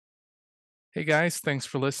Hey guys, thanks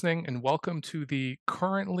for listening and welcome to the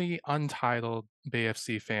currently untitled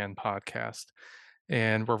BFC fan podcast.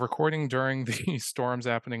 And we're recording during the storms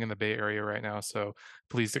happening in the Bay Area right now, so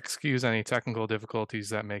please excuse any technical difficulties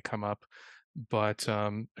that may come up. But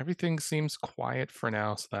everything seems quiet for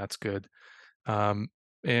now, so that's good. Um,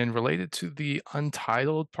 and related to the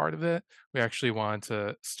untitled part of it, we actually wanted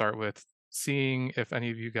to start with seeing if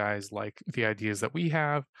any of you guys like the ideas that we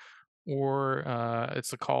have, or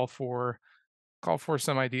it's a call for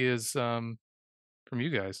some ideas from you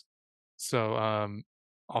guys. So,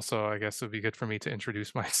 also, I guess it would be good for me to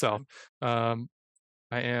introduce myself. Um,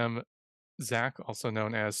 I am Zach, also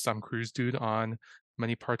known as Some Cruise Dude on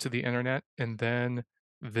many parts of the internet, and then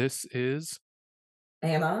this is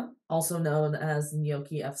Anna, also known as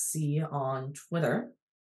Gnocchi FC on Twitter,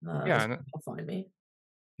 yeah, is and where you'll find me.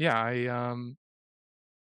 yeah,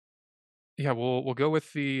 yeah, we'll go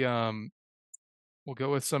with the we'll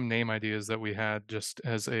go with some name ideas that we had just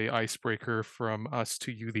as a icebreaker from us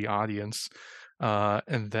to you, the audience,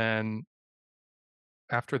 and then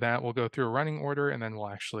after that, we'll go through a running order, and then we'll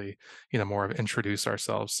actually, more of introduce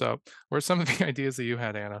ourselves. So, what are some of the ideas that you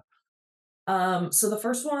had, Anna? So the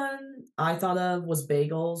first one I thought of was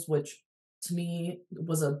bagels, which to me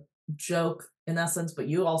was a joke in essence, but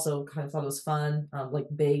you also kind of thought it was fun, like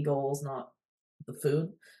bagels, not the food.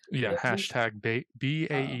 Yeah, Bagels. hashtag Um,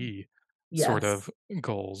 BAE sort yes. of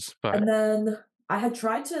goals, but And then I had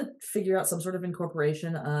tried to figure out some sort of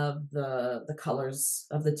incorporation of the colors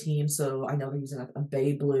of the team. So I know they're using like a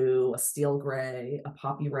bay blue, a steel gray, a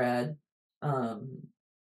poppy red. Um,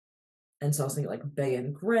 and so I was thinking like bay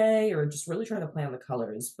and gray, or just really trying to play on the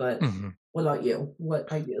colors. But mhm. what about you?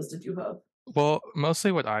 What ideas did you have? Well,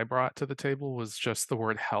 mostly what I brought to the table was just the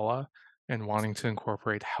word hella and wanting to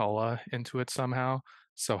incorporate hella into it somehow.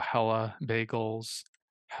 So hella bagels,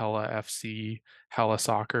 hella FC, hella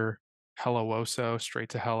soccer, hella WoSo, straight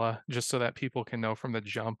to hella, just so that people can know from the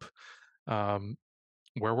jump um,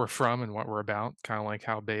 where we're from and what we're about, kind of like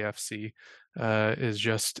how Bay FC is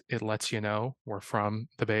just it lets you know we're from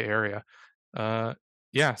the Bay Area. Uh,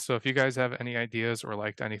 yeah, so if you guys have any ideas or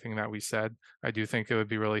liked anything that we said, I do think it would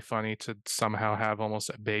be really funny to somehow have almost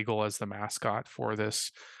a bagel as the mascot for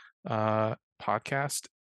this podcast.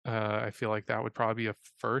 I feel like that would probably be a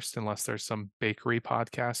first, unless there's some bakery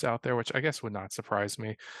podcasts out there, which I guess would not surprise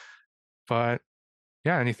me. But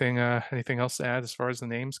yeah, anything else to add as far as the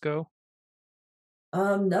names go?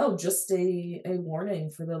 No, just a warning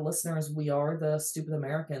for the listeners. We are the stupid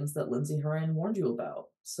Americans that Lindsay Horan warned you about.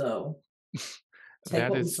 So take That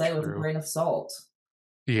what we is say with a true. grain of salt.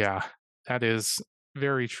 Yeah, that is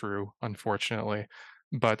very true, unfortunately.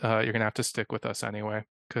 But you're gonna have to stick with us anyway,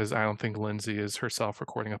 because I don't think Lindsay is herself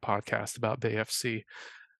recording a podcast about Bay FC.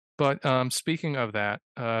 But speaking of that,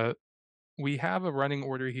 we have a running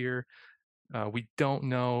order here. We don't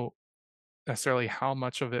know necessarily how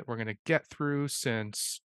much of it we're gonna get through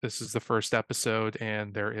since this is the first episode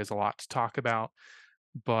and there is a lot to talk about.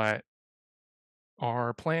 But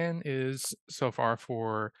our plan is so far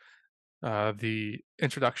for the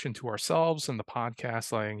introduction to ourselves and the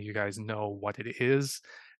podcast, letting you guys know what it is,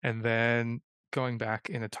 and then going back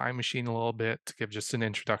in a time machine a little bit to give just an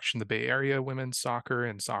introduction to Bay Area women's soccer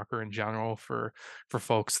and soccer in general for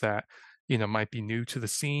folks that might be new to the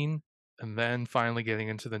scene. And then finally getting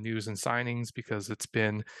into the news and signings because it's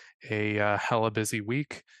been a hella busy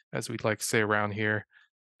week, as we'd like to say around here.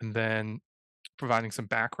 And then providing some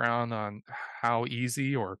background on how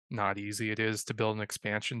easy or not easy it is to build an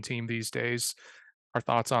expansion team these days, our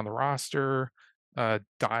thoughts on the roster,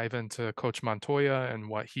 dive into Coach Montoya and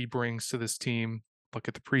what he brings to this team, look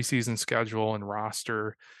at the preseason schedule and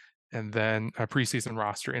roster, and then preseason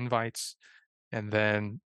roster invites, and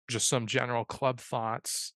then just some general club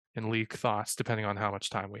thoughts and league thoughts, depending on how much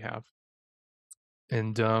time we have.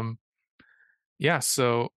 And yeah,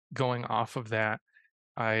 so going off of that,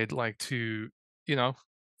 I'd like to, you know,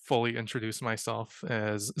 fully introduce myself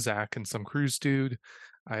as Zach and some cruise dude.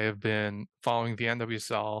 I have been following the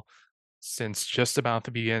NWSL since just about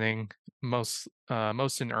the beginning, most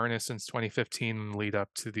in earnest since 2015, lead up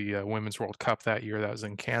to the Women's World Cup that year. That was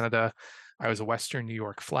in Canada. I was a Western New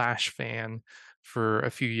York Flash fan for a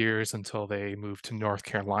few years until they moved to North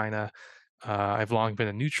Carolina. I've long been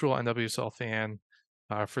a neutral NWSL fan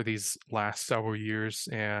for these last several years,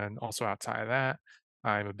 and also outside of that,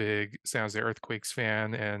 I'm a big San Jose Earthquakes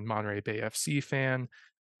fan and Monterey Bay FC fan,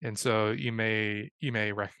 and so you may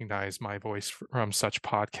recognize my voice from such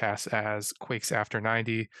podcasts as Quakes After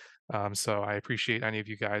 90. So I appreciate any of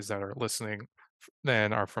you guys that are listening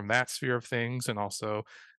then are from that sphere of things, and also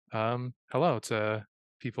hello to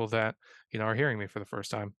people that are hearing me for the first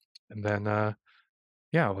time. And then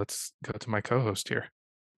Yeah, let's go to my co-host here.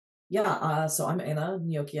 Yeah, so I'm Anna,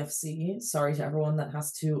 Gnocchi FC. Sorry to everyone that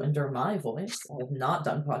has to endure my voice. I have not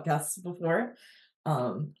done podcasts before.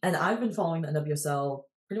 And I've been following the NWSL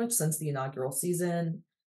pretty much since the inaugural season.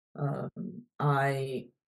 I,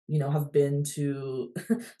 have been to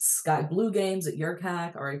Sky Blue games at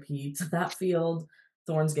Yurkak, RIP to that field,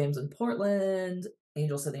 Thorns games in Portland,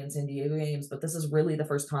 Angel City and San Diego games, but this is really the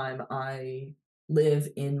first time I live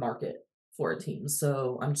in market for a team.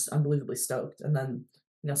 So I'm just unbelievably stoked. And then,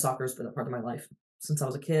 soccer's been a part of my life since I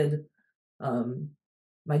was a kid. Um,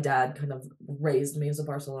 my dad kind of raised me as a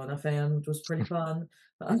Barcelona fan, which was pretty fun,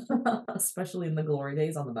 especially in the glory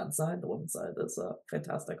days on the men's side. The women's side is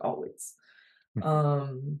fantastic always.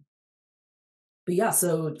 Um, but yeah,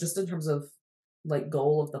 so just in terms of like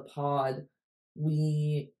goal of the pod,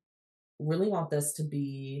 we really want this to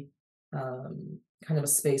be kind of a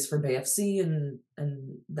space for BFC and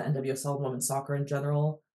the NWSL and women's soccer in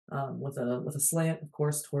general, with a slant, of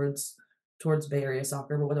course, towards Bay Area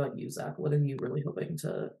soccer. But what about you, Zach? What are you really hoping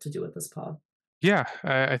to do with this pod? Yeah,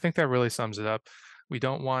 I think that really sums it up. We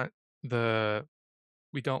don't want the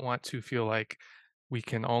we don't want to feel like we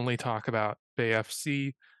can only talk about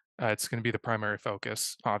BFC. It's going to be the primary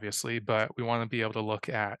focus, obviously, but we want to be able to look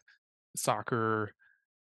at soccer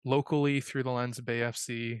locally through the lens of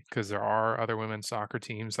AFC because there are other women's soccer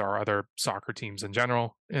teams, there are other soccer teams in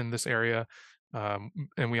general in this area,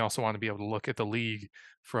 and we also want to be able to look at the league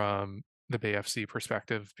from the BFC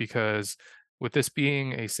perspective because with this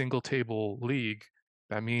being a single table league,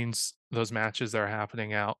 that means those matches that are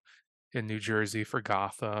happening out in New Jersey for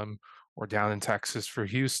Gotham or down in Texas for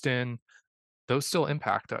Houston, those still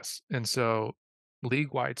impact us. And so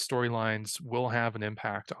league wide storylines will have an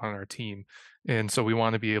impact on our team. And so we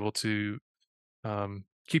want to be able to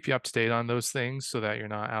keep you up to date on those things so that you're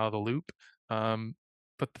not out of the loop. Um,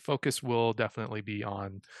 but the focus will definitely be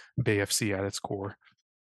on BFC at its core.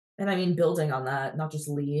 And I mean, building on that, not just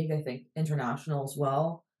league, I think international as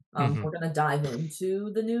well. Hmm. We're going to dive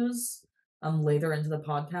into the news later into the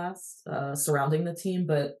podcast surrounding the team,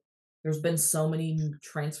 but there's been so many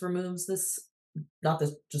transfer moves not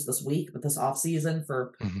this just this week, but this off season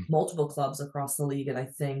for Hmm. multiple clubs across the league, and I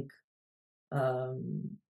think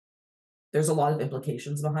um, there's a lot of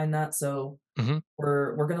implications behind that. So Hmm.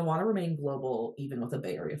 we're going to want to remain global, even with a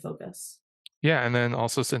Bay Area focus. Yeah, and then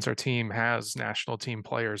also since our team has national team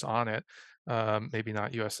players on it, maybe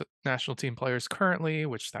not U.S. national team players currently,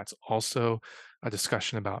 which that's also a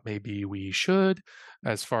discussion about maybe we should,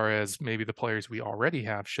 as far as maybe the players we already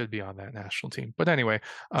have should be on that national team. But anyway,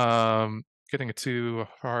 getting too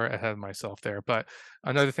far ahead of myself there. But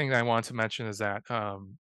another thing that I want to mention is that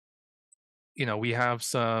we have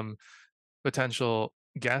some potential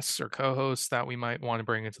guests or co-hosts that we might want to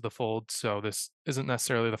bring into the fold. So this isn't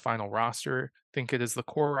necessarily the final roster. I think it is the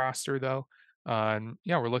core roster though. And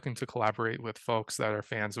yeah, we're looking to collaborate with folks that are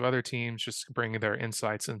fans of other teams, just bringing their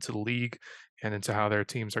insights into the league and into how their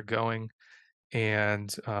teams are going.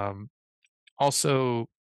 And also,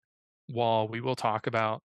 while we will talk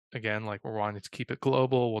about, again, like we're wanting to keep it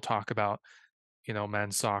global, we'll talk about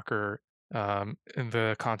men's soccer in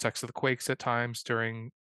the context of the Quakes at times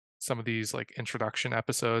during some of these like introduction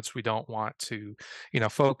episodes. We don't want to,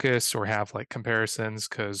 focus or have like comparisons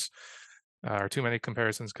because or too many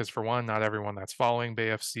comparisons because for one, not everyone that's following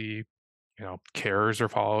BFC, cares or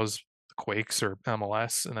follows the Quakes or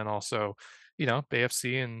MLS, and then also.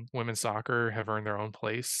 BFC and women's soccer have earned their own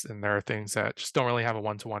place, and there are things that just don't really have a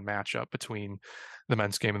one-to-one matchup between the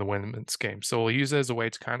men's game and the women's game. So we'll use it as a way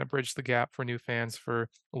to kind of bridge the gap for new fans for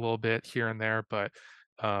a little bit here and there, but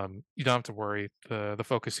you don't have to worry. The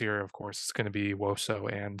focus here, of course, is going to be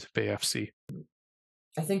WoSo and BFC.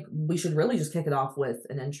 I think we should really just kick it off with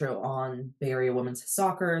an intro on Bay Area women's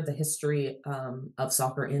soccer, the history of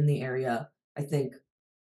soccer in the area. I think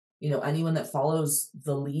anyone that follows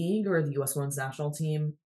the league or the U.S. women's national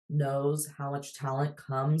team knows how much talent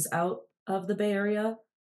comes out of the Bay Area.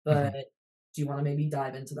 But Mhm. do you want to maybe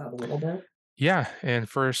dive into that a little bit? Yeah, and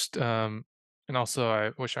first, and also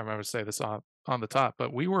I wish I remember to say this on the top,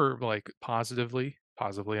 but we were like positively,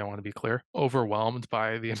 I want to be clear, overwhelmed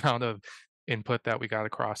by the amount of input that we got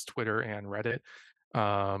across Twitter and Reddit,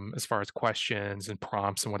 as far as questions and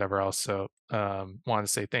prompts and whatever else. So, want to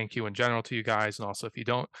say thank you in general to you guys, and also if you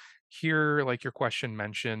don't hear like your question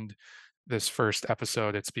mentioned this first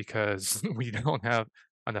episode, it's because we don't have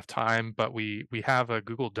enough time, but we have a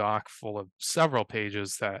Google Doc full of several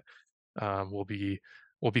pages that will be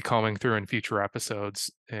coming through in future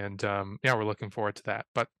episodes, and yeah, we're looking forward to that.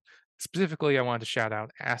 But specifically, I wanted to shout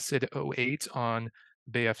out Acid08 on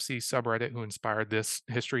BFC subreddit who inspired this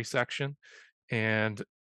history section, and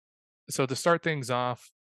So to start things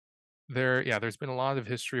off, there's been a lot of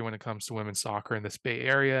history when it comes to women's soccer in this Bay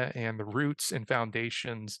Area, and the roots and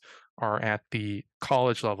foundations are at the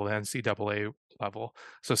college level, the NCAA level.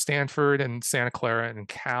 So Stanford and Santa Clara and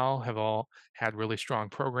Cal have all had really strong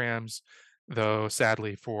programs, though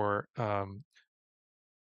sadly for a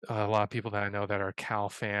lot of people that I know that are Cal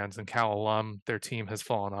fans and Cal alum, their team has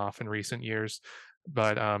fallen off in recent years.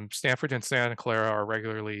 But Stanford and Santa Clara are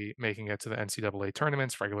regularly making it to the NCAA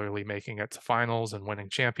tournaments, regularly making it to finals and winning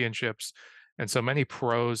championships. And so many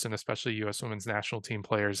pros and especially U.S. women's national team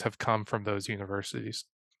players have come from those universities.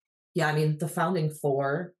 Yeah, I mean, the founding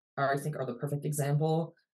four are, I think, are the perfect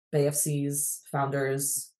example. BayFC's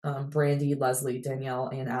founders, Brandy, Leslie, Danielle,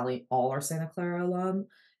 and Allie, all are Santa Clara alum.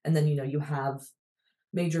 And then, you have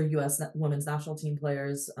major women's national team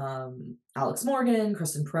players, Alex Morgan,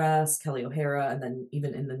 Kristen Press, Kelly O'Hara, and then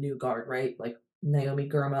even in the new guard, right? Like Naomi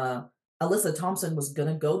Girma. Alyssa Thompson was going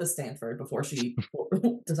to go to Stanford before she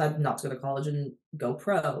decided not to go to college and go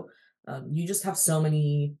pro. You just have so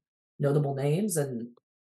many notable names, and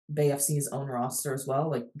BayFC's own roster as well,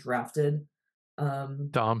 like drafted um,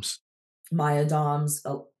 Doms. Maya Doms,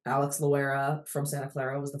 Alex Loera from Santa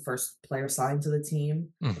Clara was the first player signed to the team.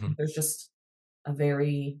 I Hmm. think there's just a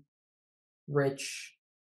very rich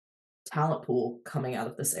talent pool coming out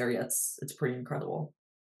of this area. It's pretty incredible.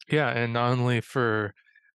 Yeah, and not only for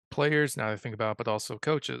players now that I think about, but also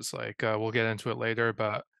coaches. Like we'll get into it later,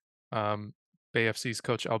 but um, BayFC's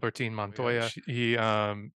coach Albertine Montoya,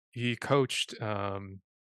 he coached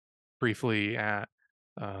briefly at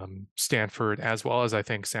Stanford as well as I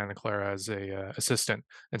think Santa Clara as a assistant,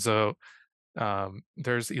 and so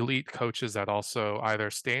there's elite coaches that also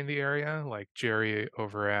either stay in the area, like Jerry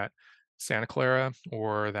over at Santa Clara,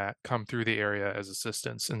 or that come through the area as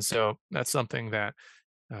assistants, and so that's something that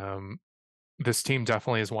um, this team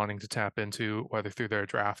definitely is wanting to tap into, whether through their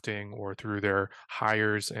drafting or through their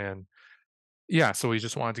hires. And yeah, so we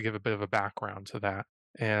just wanted to give a bit of a background to that.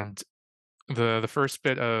 And the first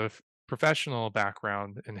bit of professional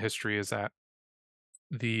background and history is that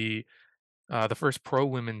the the first pro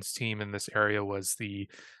women's team in this area was the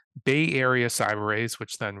Bay Area Cyber Rays,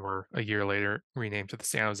 which then were a year later renamed to the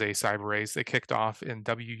San Jose Cyber Rays. They kicked off in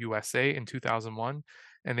WUSA in 2001,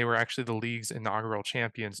 and they were actually the league's inaugural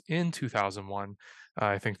champions in 2001.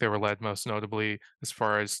 I think they were led most notably as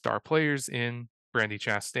far as star players in Brandy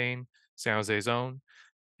Chastain, San Jose's own,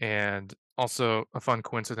 and also a fun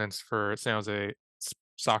coincidence for San Jose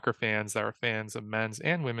soccer fans that are fans of men's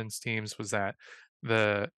and women's teams was that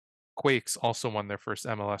the Quakes also won their first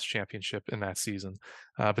MLS championship in that season.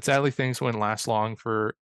 But sadly, things wouldn't last long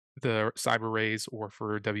for the Cyber Rays or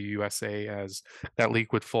for WUSA as that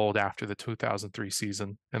league would fold after the 2003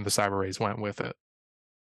 season and the Cyber Rays went with it.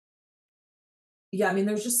 Yeah, I mean,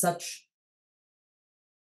 there's just such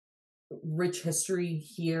rich history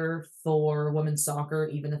here for women's soccer,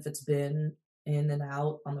 even if it's been in and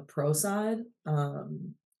out on the pro side.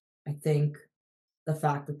 I think the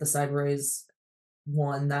fact that the Cyber Rays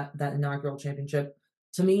won that inaugural championship,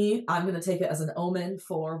 to me, I'm going to take it as an omen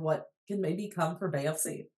for what can maybe come for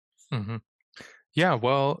BFC. Hmm. Yeah,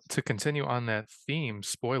 well, to continue on that theme,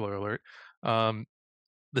 spoiler alert, um,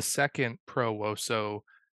 the second pro WoSo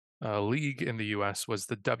league in the US was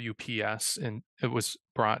the WPS, and it was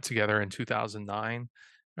brought together in 2009,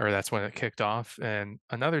 or that's when it kicked off. And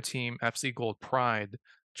another team, FC Gold Pride,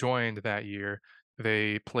 joined that year.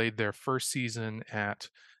 They played their first season at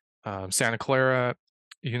Santa Clara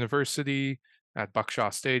University at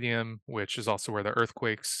Buckshaw Stadium, which is also where the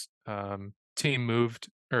Earthquakes team moved,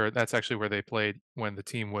 or that's actually where they played when the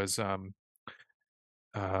team was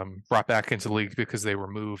brought back into the league because they were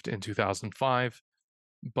moved in 2005.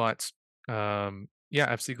 But,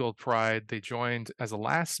 yeah, FC Gold Pride, they joined as a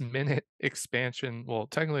last-minute expansion, well,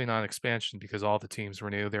 technically not expansion because all the teams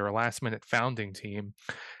were new. They were a last-minute founding team.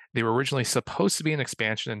 They were originally supposed to be an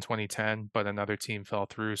expansion in 2010, but another team fell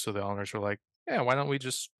through, so the owners were like, "Yeah, why don't we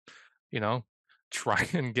just, you know, try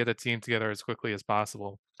and get a team together as quickly as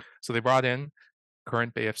possible?" So they brought in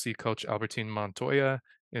current Bay FC coach Albertine Montoya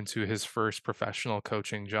into his first professional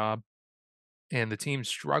coaching job, and the team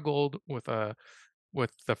struggled with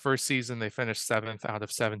the first season, they finished 7th out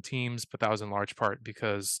of 7 teams, but that was in large part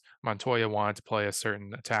because Montoya wanted to play a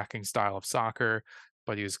certain attacking style of soccer,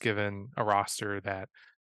 but he was given a roster that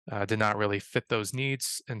did not really fit those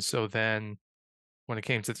needs. And so then when it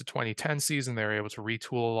came to the 2010 season, they were able to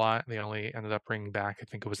retool a lot. They only ended up bringing back, I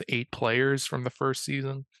think it was 8 players from the first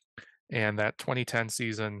season. And that 2010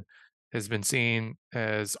 season has been seen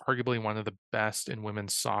as arguably one of the best in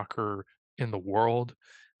women's soccer in the world.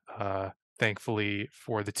 Thankfully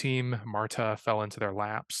for the team, Marta fell into their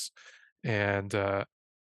laps, and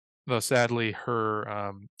though sadly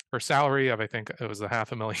her salary of, I think it was a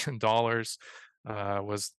 $500,000,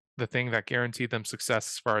 was the thing that guaranteed them success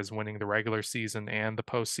as far as winning the regular season and the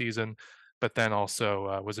postseason, but then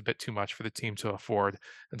also, was a bit too much for the team to afford,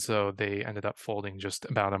 and so they ended up folding just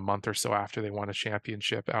about a month or so after they won a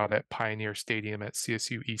championship out at Pioneer Stadium at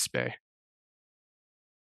CSU East Bay.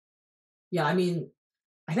 Yeah, I mean,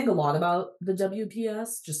 I think a lot about the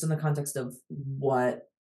WPS just in the context of what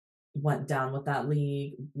went down with that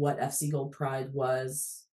league, what FC Gold Pride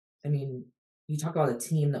was. I mean, you talk about a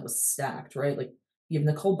team that was stacked, right? Like you have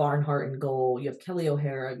Nicole Barnhart in goal, you have Kelly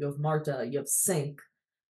O'Hara, you have Marta, you have Sink,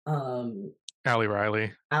 um, Allie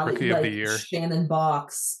Riley, Ali, Rookie of the like Year. Shannon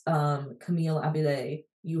Box, Camille Abile.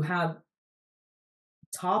 You have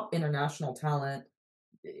top international talent.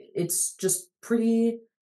 It's just pretty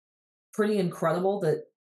incredible that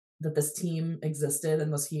this team existed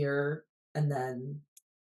and was here, and then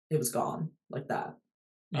it was gone like that.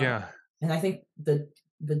 Yeah. And I think the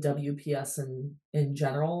WPS in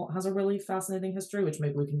general has a really fascinating history, which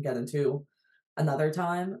maybe we can get into another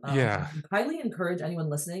time. Yeah. Highly encourage anyone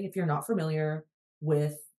listening if you're not familiar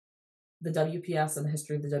with the WPS and the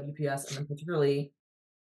history of the WPS, and then particularly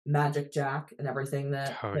Magic Jack and everything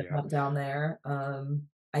Oh, that yeah. went down there.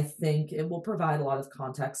 I think it will provide a lot of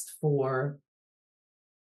context for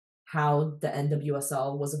how the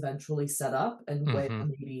NWSL was eventually set up and where Mhm,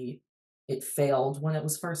 maybe it failed when it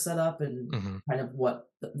was first set up and mhm, kind of what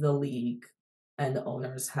the league and the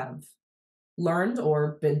owners have learned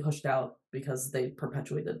or been pushed out because they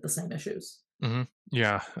perpetuated the same issues. mhm.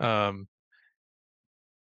 Yeah,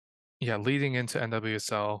 yeah, leading into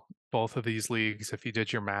NWSL, both of these leagues, if you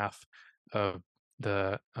did your math, the,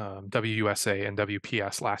 WUSA and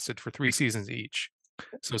WPS lasted for 3 seasons each.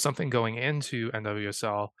 So something going into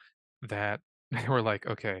NWSL that they were like,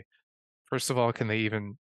 "Okay, first of all, can they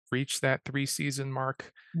even reach that 3-season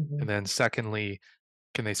mark? And Mhm. then secondly,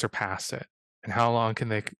 can they surpass it? And how long can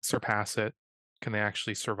they surpass it? Can they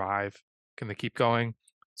actually survive? Can they keep going?"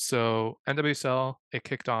 So NWSL, it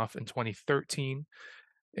kicked off in 2013,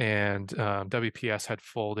 and WPS had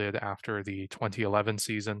folded after the 2011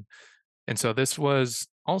 season. And so this was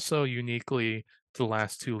also uniquely to the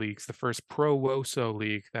last two leagues, the first pro WoSo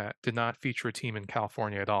league that did not feature a team in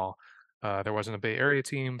California at all. There wasn't a Bay Area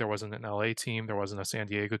team, there wasn't an LA team, there wasn't a San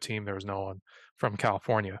Diego team, there was no one from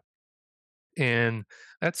California. And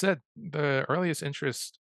that said, the earliest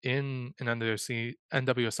interest in an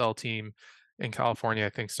NWSL team in California, I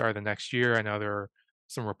think, started the next year. I know there are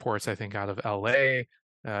some reports, I think, out of LA,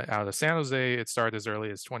 out of San Jose. It started as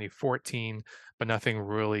early as 2014, but nothing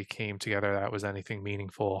really came together that was anything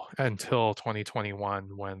meaningful until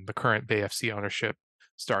 2021 when the current Bay FC ownership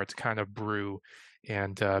started to kind of brew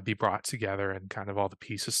and be brought together, and kind of all the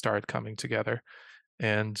pieces started coming together.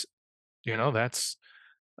 And, you know, that's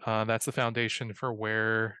the foundation for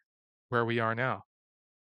where we are now.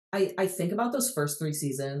 I think about those first 3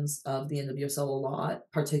 seasons of the NWSL a lot,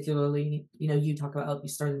 particularly, you talk about you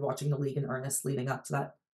started watching the league in earnest leading up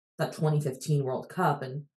to that 2015 World Cup,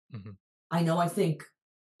 and Mhm, I think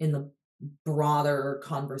in the broader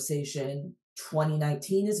conversation,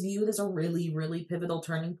 2019 is viewed as a really, really pivotal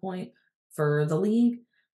turning point for the league.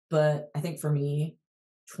 But I think for me,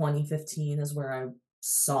 2015 is where I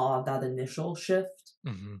saw that initial shift.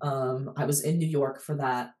 mhm, I was in New York for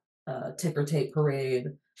that ticker tape parade.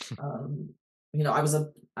 Um, I was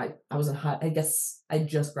in high. I guess I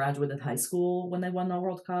just graduated high school when they won the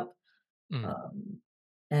World Cup, mm, um,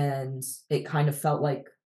 and it kind of felt like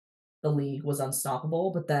the league was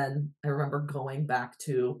unstoppable. But then I remember going back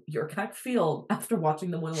to Yurkak Field after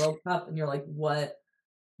watching them win World Cup, and you're like, what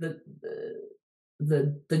the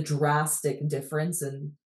the drastic difference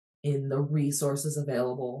in the resources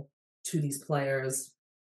available to these players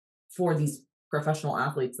for these professional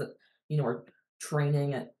athletes that are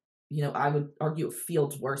training at I would argue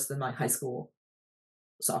fields worse than my high school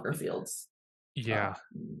soccer fields. yeah,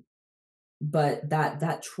 Um, but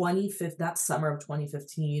that summer of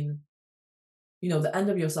 2015, the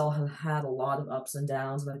NWSL has had a lot of ups and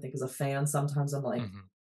downs, and I think as a fan, sometimes I'm like, mhm,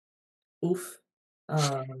 "Oof."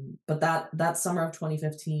 But that summer of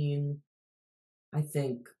 2015, I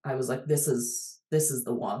think I was like, "This is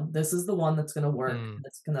the one. This is the one that's gonna work, mm, and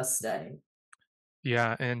it's gonna stay."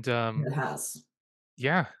 yeah, and, And it has.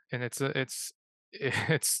 yeah, and it's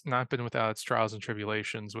it's not been without its trials and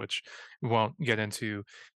tribulations, which we won't get into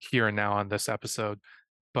here and now on this episode.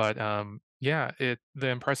 But, yeah, the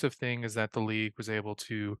impressive thing is that the league was able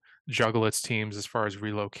to juggle its teams as far as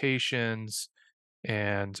relocations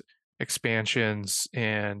and expansions,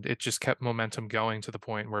 and it just kept momentum going to the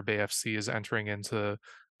point where Bay FC is entering into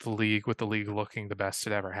the league with the league looking the best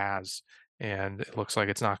it ever has. and it looks like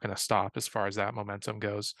it's not going to stop as far as that momentum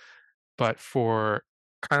goes. But for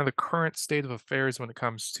kind of the current state of affairs when it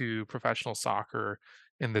comes to professional soccer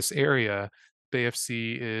in this area,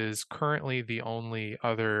 BFC is currently the only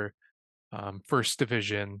other first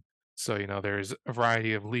division. So, there's a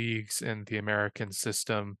variety of leagues in the American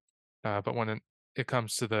system, but when it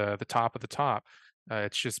comes to the top of the top,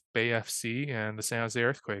 it's just Bay FC and the San Jose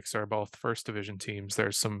Earthquakes are both first division teams.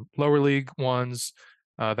 There's some lower league ones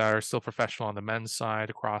that are still professional on the men's side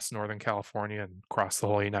across Northern California and across the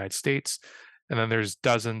whole United States. And then there's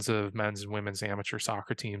dozens of men's and women's amateur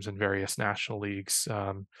soccer teams in various national leagues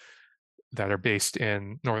that are based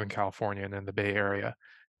in Northern California and in the Bay Area.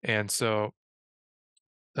 And so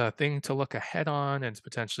the thing to look ahead on and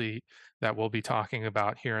potentially that we'll be talking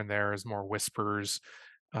about here and there as more whispers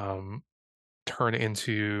um, turn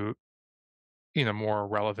into more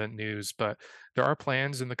relevant news. But there are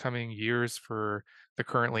plans in the coming years for the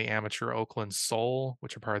currently amateur Oakland Soul,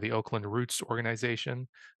 which are part of the Oakland Roots organization,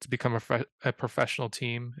 to become a professional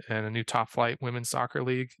team and a new top flight women's soccer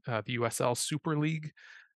league, the USL Super League,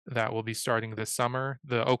 that will be starting this summer.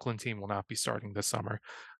 The Oakland team will not be starting this summer,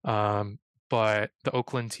 um, but the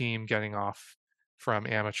Oakland team getting off from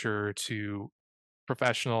amateur to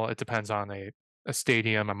professional, it depends on a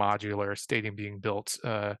stadium, a modular stadium being built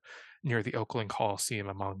near the Oakland Coliseum,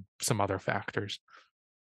 among some other factors.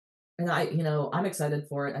 And I'm excited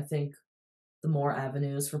for it. I think the more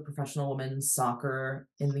avenues for professional women's soccer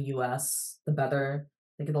in the US, the better.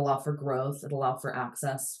 I think it'll allow for growth. It'll allow for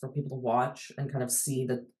access for people to watch and kind of see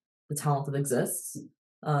the talent that exists.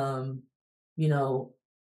 Um, you know,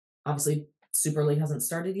 Obviously, Super League hasn't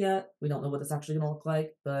started yet. We don't know what it's actually going to look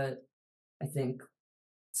like, but I think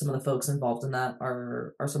some of the folks involved in that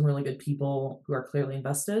are some really good people who are clearly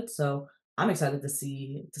invested. So I'm excited to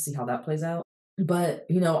see how that plays out. But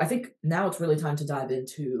I think now it's really time to dive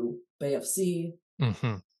into BFC,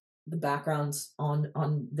 Hmm. the backgrounds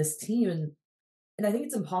on this team, and I think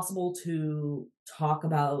it's impossible to talk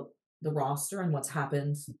about the roster and what's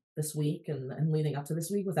happened this week and leading up to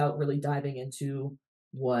this week without really diving into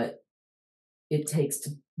what it takes to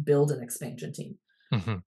build an expansion team.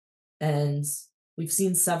 Hmm. And we've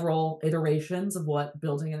seen several iterations of what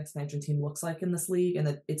building an expansion team looks like in this league,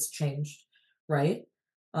 and it's changed, right?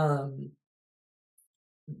 Um,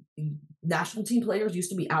 National team players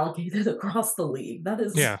used to be allocated across the league. That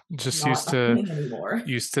is Yeah, just not used a to thing anymore.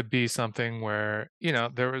 used to be something where,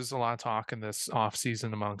 there was a lot of talk in this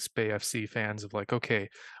offseason amongst Bay FC fans of like, okay,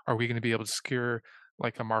 are we going to be able to secure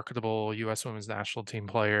like a marketable US women's national team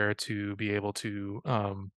player to be able to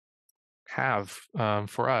have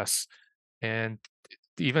for us? And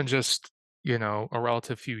even just, a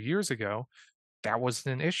relative few years ago, that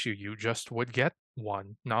wasn't an issue. You just would get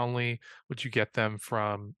one. Not only would you get them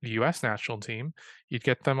from the US national team, you'd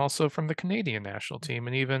get them also from the Canadian national team.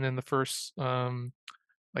 And even in the first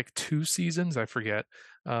like 2 seasons, I forget,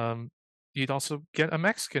 um, you'd also get a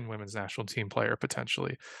Mexican women's national team player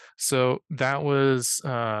potentially. So that was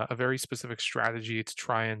a very specific strategy to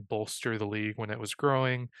try and bolster the league when it was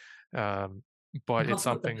growing. Um, It but it's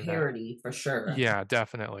helped with the something that, parity for sure. I think yeah,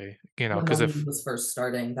 definitely, when the because league if was first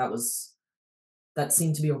starting, that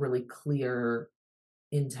seemed to be a really clear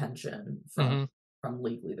intention Mhm. from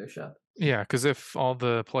league leadership. Yeah, because if all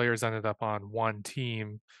the players ended up on one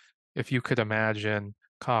team, if you could imagine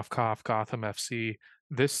cough, cough, Gotham FC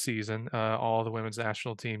this season, all the women's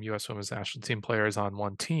national team, US women's national team players on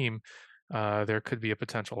one team, there could be a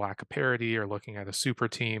potential lack of parity or looking at a super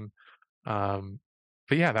team. Um,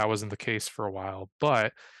 but yeah, that wasn't the case for a while.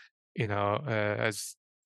 But, as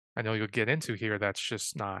I know you'll get into here, that's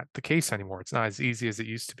just not the case anymore. It's not as easy as it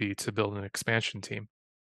used to be to build an expansion team.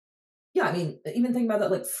 Yeah, I mean, even think about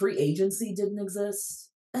that, like, free agency didn't exist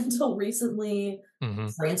until recently. Hmm.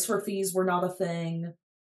 Transfer fees were not a thing.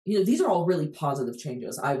 These are all really positive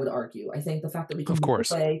changes, I would argue. I think the fact that we can Of move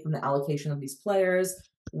course. away from the allocation of these players,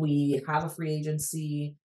 we have a free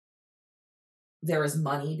agency, there is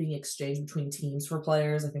money being exchanged between teams for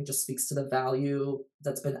players, I think just speaks to the value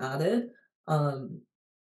that's been added. Um,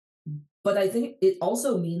 but I think it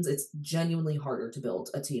also means it's genuinely harder to build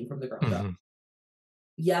a team from the ground up. Hmm.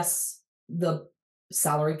 Yes, the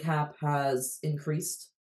salary cap has increased.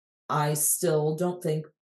 I still don't think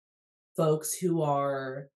folks who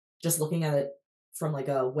are just looking at it from like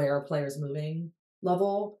a where are players moving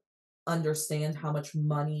level understand how much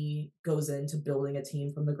money goes into building a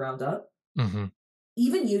team from the ground up. Hmm.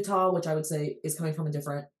 Even Utah, which I would say is coming from a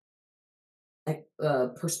different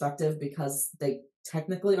perspective because they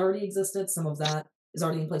technically already existed, some of that is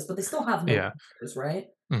already in place, but they still have no Yeah. players, right?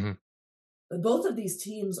 Hmm. both of these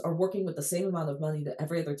teams are working with the same amount of money that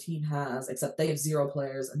every other team has, except they have 0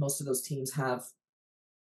 players, and most of those teams have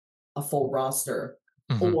a full roster,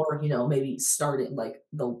 Mhm. or, maybe start it like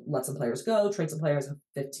they'll let some players go, trade some players, have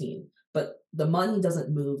 15, but the money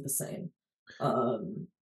doesn't move the same. Um,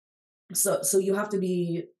 so you have to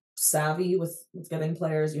be savvy with getting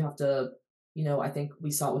players. You have to, I think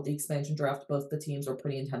we saw it with the expansion draft, both the teams were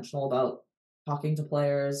pretty intentional about talking to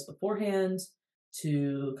players beforehand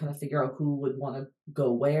to kind of figure out who would want to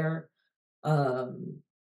go where. Um,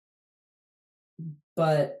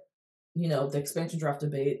 but the expansion draft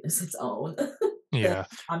debate is its own thing. Yeah.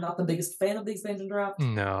 I'm not the biggest fan of the expansion draft.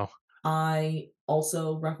 No. I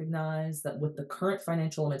also recognize that with the current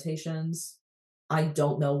financial limitations, I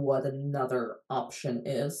don't know what another option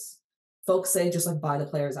is. Folks say just like buy the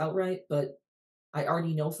players outright, but I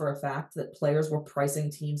already know for a fact that players were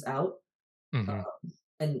pricing teams out. Mhm.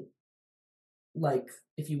 And like,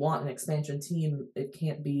 if you want an expansion team, it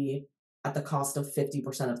can't be at the cost of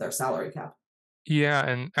 50% of their salary cap. Yeah,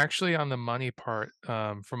 and actually on the money part,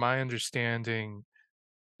 from my understanding,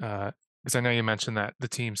 because I know you mentioned that the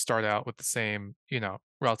teams start out with the same,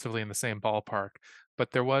 relatively in the same ballpark,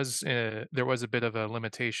 but there was a bit of a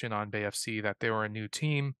limitation on Bay FC that they were a new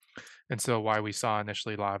team, and so why we saw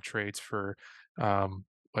initially a lot of trades for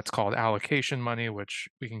what's called allocation money, which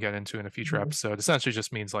we can get into in a future Mhm. episode. Essentially,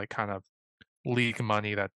 just means like kind of league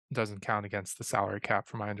money that doesn't count against the salary cap,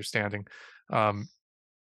 from my understanding. Um,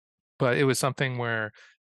 but it was something where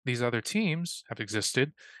these other teams have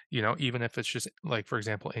existed, even if it's just like, for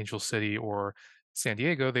example, Angel City or San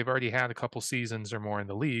Diego, they've already had a couple seasons or more in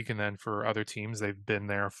the league. And then for other teams, they've been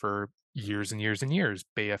there for years and years and years.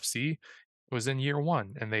 Bay FC was in year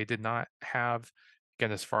one and they did not have,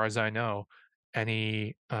 again, as far as I know,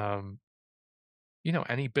 any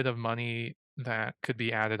any bit of money that could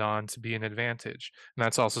be added on to be an advantage. And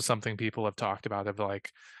that's also something people have talked about of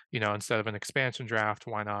like, instead of an expansion draft,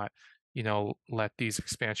 why not, let these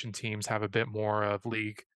expansion teams have a bit more of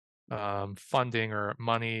league funding or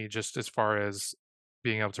money just as far as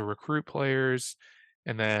being able to recruit players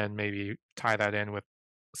and then maybe tie that in with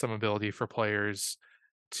some ability for players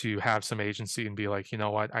to have some agency and be like, you know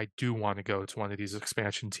what, I do want to go to one of these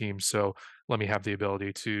expansion teams. So let me have the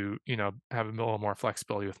ability to, have a little more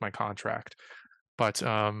flexibility with my contract. But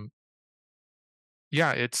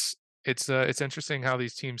yeah, it's interesting how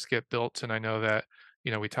these teams get built. And I know that,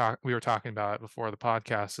 we were talking about it before the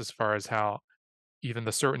podcast as far as how even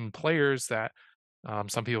the certain players that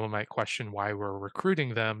some people might question why we're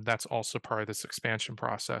recruiting them, that's also part of this expansion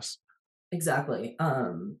process. Exactly.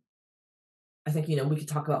 I think, we could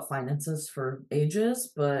talk about finances for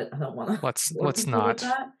ages, but I don't want to Let's bore let's people with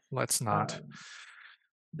not. that. Let's not. Um,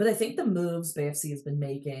 but I think the moves BFC has been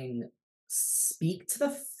making speak to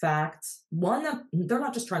the fact, one, that they're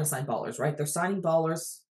not just trying to sign ballers, right? They're signing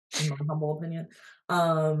ballers, in my humble opinion.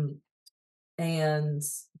 Um, and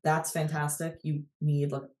that's fantastic. You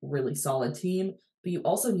need like really solid team, but you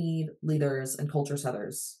also need leaders and culture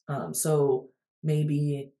setters. So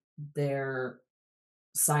maybe they're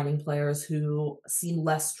signing players who seem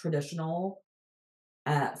less traditional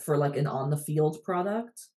for like an on the field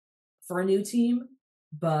product for a new team,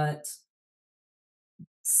 but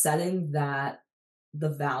setting that the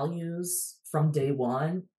values from day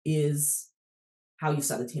one is how you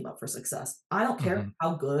set a team up for success. I don't care Mhm.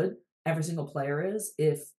 how good every single player is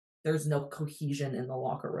if there's no cohesion in the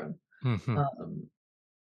locker room. Mhm. Um,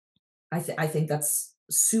 I think that's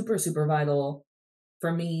super super vital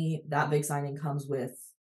for me. That big signing comes with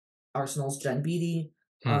Arsenal's Jen Beattie,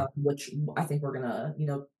 Mm. which I think we're gonna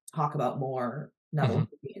talk about more now that we're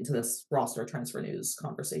Mhm. moving into this roster transfer news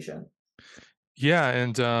conversation. Yeah,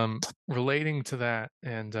 and, relating to that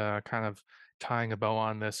and, kind of tying a bow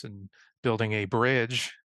on this and building a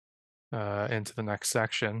bridge, into the next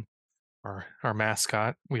section, our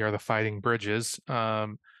mascot, we are the Fighting Bridges,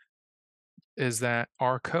 is that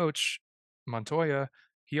our coach, Montoya,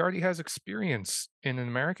 he already has experience in an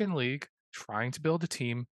American league trying to build a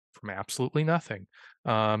team from absolutely nothing.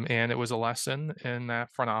 And it was a lesson in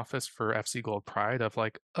that front office for FC Gold Pride of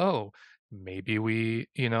like, oh, maybe we,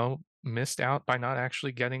 missed out by not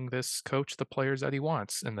actually getting this coach the players that he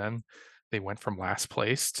wants. And then they went from last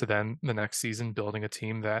place to then the next season building a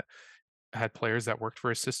team that had players that worked for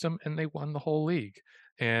his system and they won the whole league.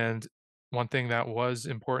 And one thing that was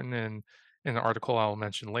important in an article I'll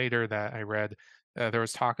mention later that I read, there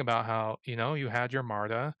was talk about how, you had your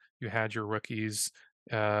Marta, you had your rookies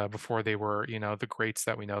before they were, the greats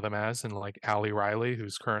that we know them as, and like Ali Riley,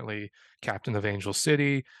 who's currently captain of Angel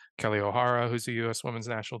City, Kelly O'Hara, who's a U.S. Women's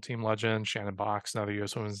National Team legend, Shannon Box, another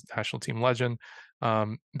U.S. Women's National Team legend.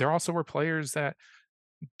 There also were players that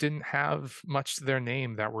didn't have much to their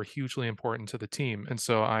name that were hugely important to the team. And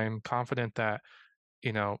so I'm confident that,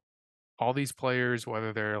 you know, all these players,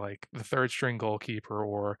 whether they're like the third string goalkeeper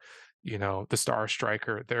or, the star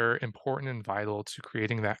striker, they're important and vital to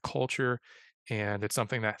creating that culture. And it's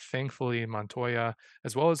something that thankfully Montoya,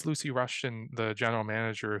 as well as Lucy Rushton, the general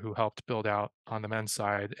manager who helped build out on the men's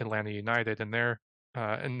side Atlanta United in their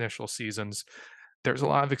initial seasons, there's a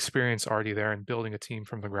lot of experience already there in building a team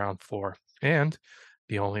from the ground floor. And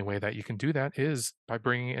the only way that you can do that is by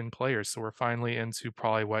bringing in players. So we're finally into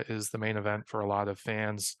probably what is the main event for a lot of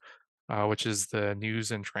fans, which is the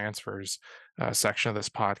news and transfers section of this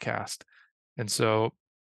podcast. And so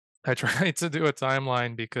I tried to do a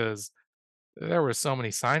timeline because there were so many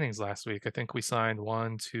signings last week. I think we signed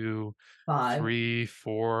one, two, 5. 3,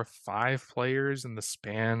 4, 5 players in the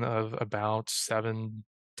span of about 7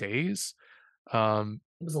 days. Um,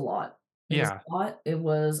 It was a lot. It was yeah, a lot. It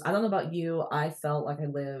was I don't know about you, I felt like I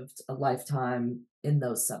lived a lifetime in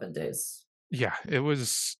those 7 days. yeah,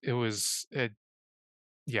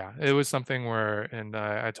 it was something where, and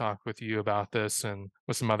I talked with you about this and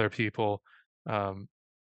with some other people. Um,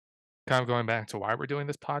 Kind of going back to why we're doing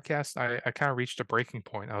this podcast, I kind of reached a breaking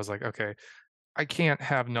point. I was like, okay, I can't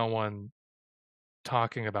have no one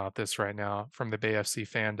talking about this right now from the BFC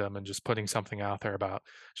fandom and just putting something out there about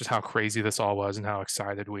just how crazy this all was and how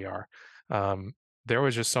excited we are. Um, there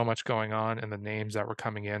was just so much going on, and the names that were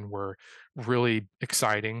coming in were really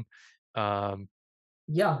exciting. Um,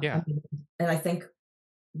 Yeah, I yeah, mean, and I think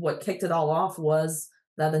what kicked it all off was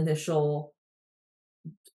that initial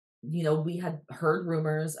we had heard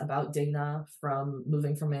rumors about Dana from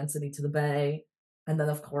moving from Man City to the Bay, and then,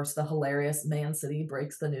 of course, the hilarious Man City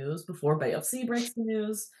breaks the news before Bay FC breaks the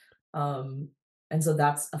news, um, and so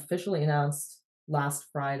that's officially announced last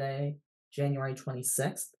Friday, January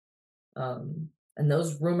 26th, and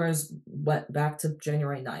those rumors went back to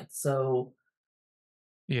January 9th, so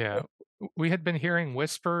yeah. We had been hearing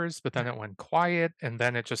whispers, but then it went quiet, and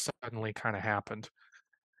then it just suddenly kind of happened.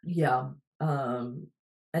 yeah,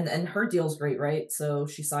 and her deal's great, right? So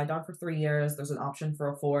she signed on for 3 years, there's an option for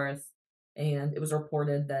a 4th, and it was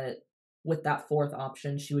reported that with that 4th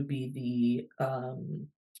option, she would be the,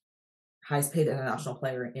 highest paid international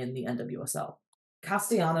player in the NWSL.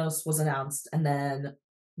 Castellanos was announced, and then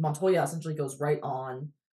Montoya essentially goes right on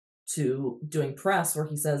to doing press where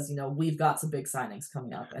he says, "We've got some big signings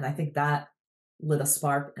coming up," and I think that lit a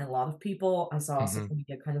spark in a lot of people. I saw Mhm. social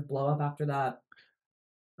media kind of blow up after that.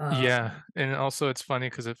 Yeah, Um and also it's funny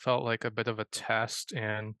because it felt like a bit of a test,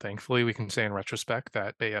 and thankfully we can say in retrospect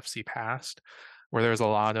that AFC passed, where there's a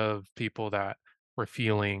lot of people that were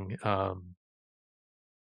feeling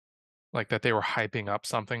like that they were hyping up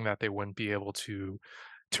something that they wouldn't be able to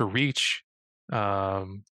reach.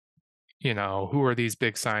 Um, who are these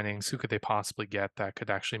big signings? Who could they possibly get that could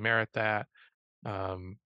actually merit that?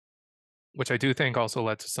 Um, which I do think also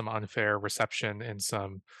led to some unfair reception in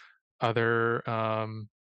other um,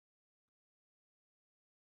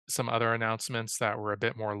 some other announcements that were a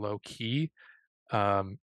bit more low key.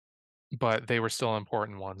 Um, but they were still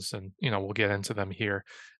important ones, and we'll get into them here.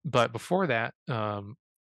 But before that,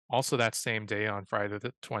 also that same day on Friday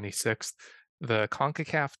the 26th, the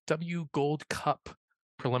CONCACAF W Gold Cup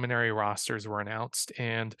preliminary rosters were announced,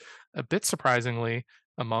 and a bit surprisingly,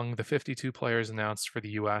 among the 52 players announced for the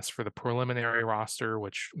U.S. for the preliminary roster,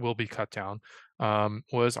 which will be cut down,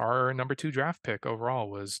 was our number 2 draft pick overall,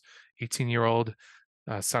 was 18-year-old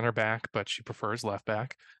center back, but she prefers left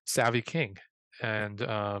back, Savvy King. And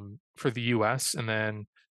for the US, and then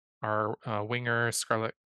our winger,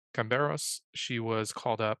 Scarlett Camberos, she was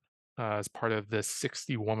called up as part of the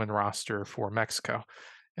 60-woman roster for Mexico.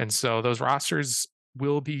 And so those rosters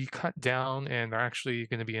will be cut down, and they're actually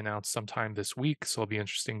going to be announced sometime this week. So it'll be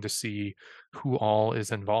interesting to see who all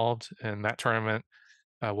is involved. And that tournament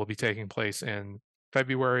will be taking place in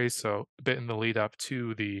February, so a bit in the lead up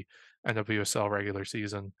to the NWSL regular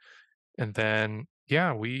season. And then,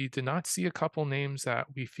 yeah, we did not see a couple names that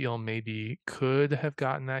we feel maybe could have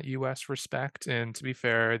gotten that US respect. And to be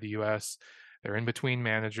fair, the US, they're in between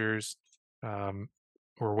managers. Um,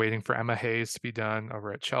 we're waiting for Emma Hayes to be done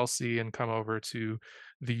over at Chelsea and come over to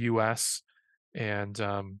the US. And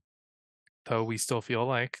though we still feel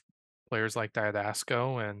like players like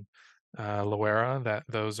Diadasco and Loera, that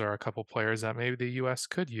those are a couple players that maybe the US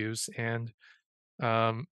could use. And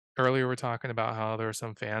um, earlier, we're talking about how there are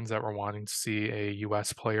some fans that were wanting to see a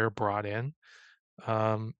US player brought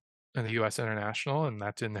um, in the US international, and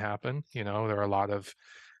that didn't happen. There are a lot of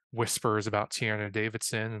whispers about Tiana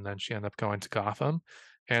Davidson, and then she ended up going to Gotham.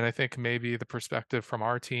 And I think maybe the perspective from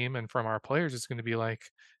our team and from our players is going to be like,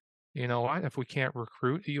 you know what? If we can't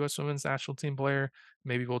recruit a U.S. Women's National Team player,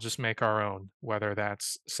 maybe we'll just make our own, whether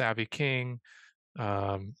that's Savvy King,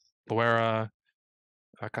 um, Loera,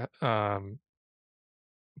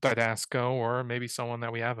 Didasco, or maybe someone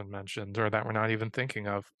that we haven't mentioned or that we're not even thinking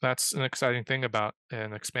of. That's an exciting thing about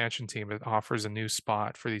an expansion team. It offers a new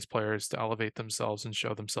spot for these players to elevate themselves and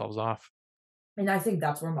show themselves off. And I think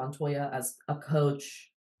that's where Montoya as a coach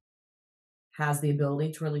has the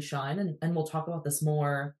ability to really shine, and we'll talk about this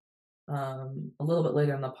more, a little bit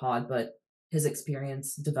later in the pod, but his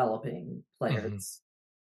experience developing Mhm, players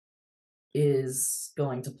is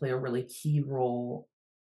going to play a really key role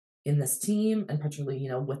in this team, and particularly,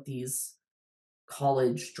 with these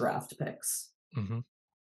college draft picks. mhm.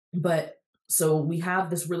 But so we have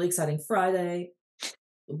this really exciting Friday.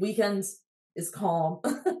 The weekend is calm.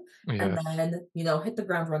 And Yeah. then, hit the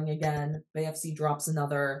ground running again. BFC drops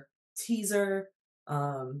another teaser.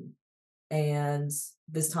 Um, and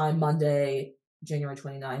this time, Monday, January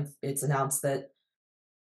 29th, it's announced that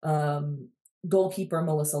um, goalkeeper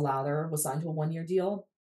Melissa Lather was signed to a 1 year deal.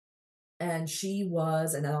 And she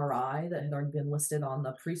was an NRI that had already been listed on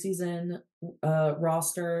the preseason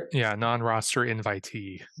roster. Yeah, non-roster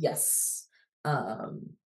invitee. Yes.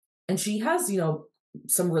 Um, and she has,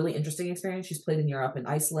 some really interesting experience. She's played in Europe and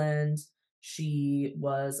Iceland. She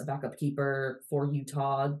was a backup keeper for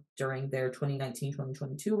Utah during their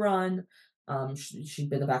 2019-2022 run. She'd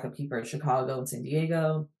been a backup keeper at Chicago and San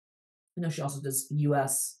Diego. I know she also does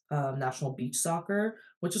US national beach soccer,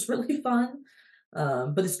 which is really fun.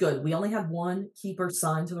 But it's good. We only had one keeper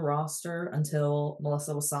signed to the roster until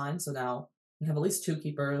Melissa was signed. So now we have at least two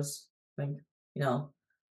keepers. I think, you know,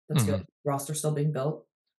 that's good. Mhm, Roster still being built.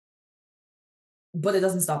 But it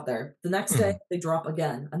doesn't stop there. The next day, mhm. they drop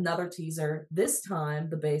again another teaser. This time,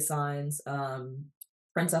 the Bay signs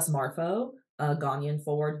Princess Marfo, a Ghanaian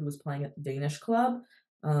forward who was playing at the Danish club.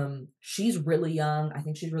 She's really young. I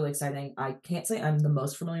think she's really exciting. I can't say I'm the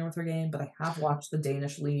most familiar with her game, but I have watched the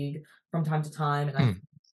Danish league from time to time, and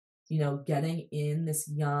Mm, getting in this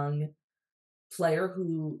young player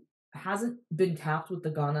who hasn't been capped with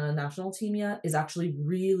the Ghana national team yet is actually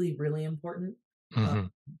really, really important. Uh,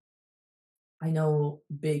 mhm. I know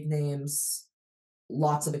big names,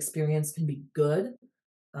 lots of experience can be good,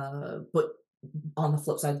 but on the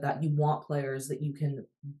flip side of that, you want players that you can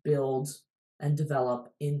build and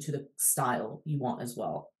develop into the style you want as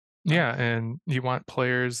well. Yeah, and you want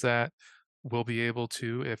players that will be able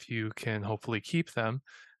to, if you can hopefully keep them,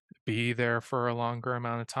 be there for a longer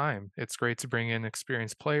amount of time. It's great to bring in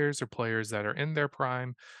experienced players or players that are in their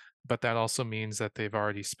prime, but that also means that they've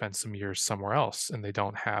already spent some years somewhere else and they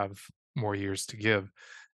don't have more years to give.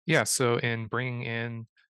 Yeah, so in bringing in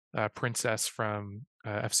Princess from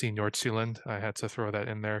FC Nordjylland, I had to throw that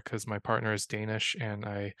in there because my partner is Danish, and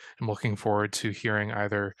I am looking forward to hearing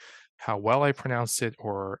either how well I pronounced it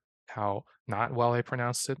or how not well I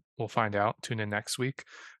pronounced it. We'll find out. Tune in next week.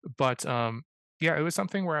 But yeah, it was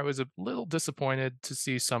something where I was a little disappointed to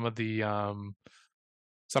see some of the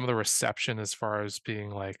reception as far as being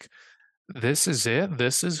like, "This is it?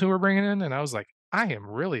 This is who we're bringing in?" And I was like, "I am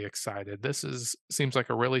really excited. This is seems like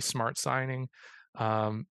a really smart signing."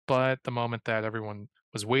 But the moment that everyone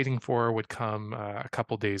was waiting for would come, a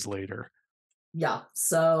couple days later. Yeah,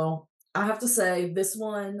 so I have to say this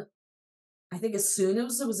one, I think as soon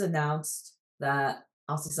as it was announced that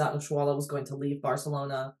Asisat Oshoala was going to leave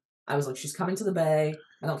Barcelona, I was like, "She's coming to the Bay.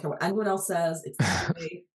 I don't care what anyone else says. It's the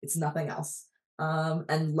Bay. It's nothing else."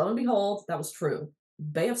 And lo and behold, that was true.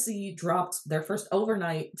 Bay FC dropped their first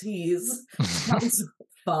overnight tease. That was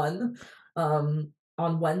fun.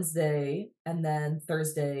 On Wednesday, and then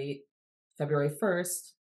Thursday, February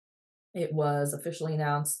 1st, it was officially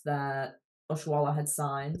announced that Oshoala had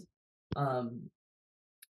signed. Um,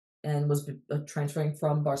 and was transferring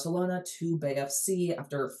from Barcelona to Bay FC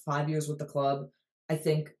after 5 years with the club. I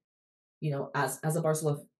think, as a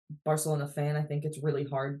Barcelona fan, I think it's really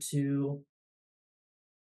hard to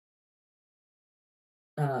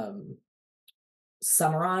um,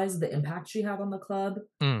 summarize the impact she had on the club.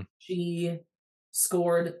 Mm, She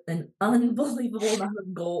scored an unbelievable amount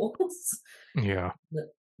of goals, yeah.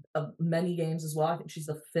 of many games as well. I think she's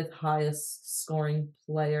the fifth highest scoring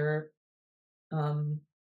player um,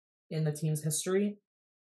 in the team's history,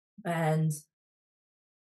 and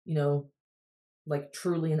you know like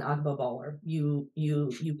truly an Agba baller. You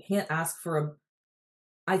can't ask for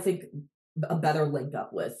I think a better link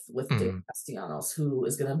up with Dave Mhm. Castellanos, who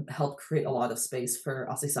is going to help create a lot of space for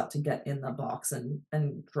Asisat to get in the box and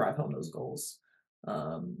drive home those goals.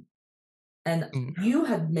 Um, and Mm, you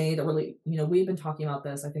had made a really, we've been talking about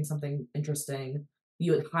this. I think something interesting.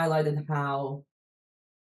 You had highlighted how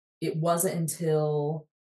it wasn't until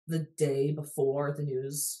the day before the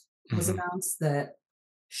news was Mhm. announced that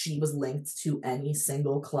she was linked to any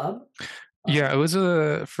single club. Yeah, Um, it was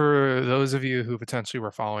a for those of you who potentially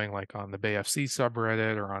were following, like, on the BFC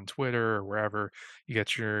subreddit or on Twitter or wherever you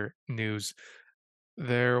get your news,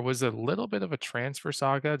 there was a little bit of a transfer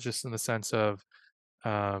saga just in the sense of,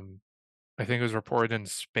 um, I think it was reported in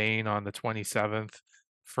Spain on the 27th.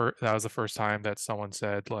 For that was the first time that someone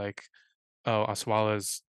said, like, "Oh,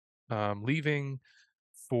 Oswala's, leaving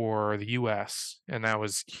for the US," and that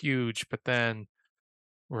was huge, but then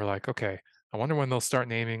we're like, "Okay, I wonder when they'll start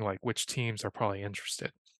naming, like, which teams are probably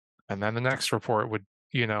interested." And then the next report would,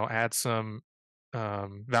 add some,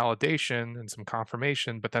 validation and some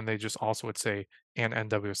confirmation, but then they just also would say, "an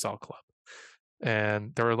NWSL club."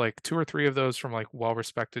 And there were, like, 2 or 3 of those from, like,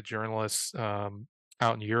 well-respected journalists,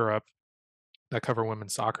 out in Europe that cover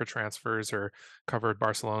women's soccer transfers or covered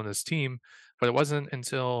Barcelona's team, but it wasn't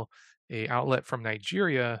until a outlet from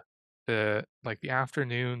Nigeria, the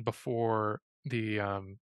afternoon before the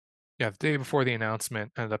day before the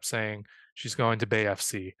announcement ended up saying she's going to Bay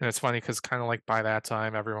FC, and it's funny because kinda, like, by that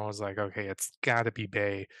time, everyone was like, "Okay, it's gotta be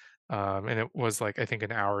Bay," and it was, like, I think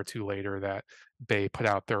an hour or 2 later that Bay put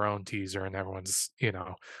out their own teaser, and everyone's,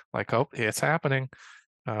 like, "Oh, it's happening."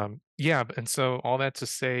 Yeah, and so all that to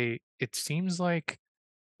say, it seems like,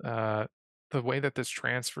 uh, the way that this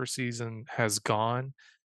transfer season has gone,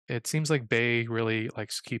 it seems like Bay really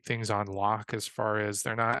likes to keep things on lock as far as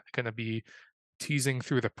they're not gonna be teasing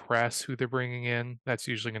through the press who they're bringing in. That's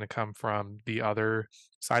usually going to come from the other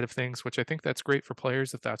side of things, which I think that's great for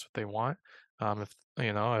players if that's what they want.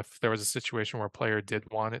 If there was a situation where a player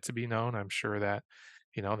did want it to be known, I'm sure that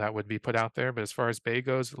that would be put out there. But as far as Bay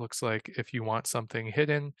goes, it looks like if you want something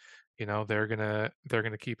hidden, they're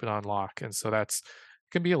gonna keep it on lock, and so that's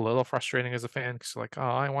can be a little frustrating as a fan because like, oh,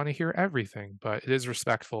 I want to hear everything, but it is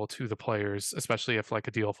respectful to the players, especially if like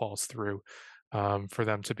a deal falls through, for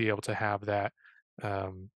them to be able to have that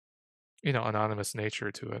um, anonymous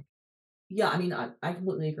nature to it. yeah, I mean, I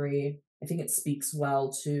completely agree. I think it speaks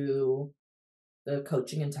well to the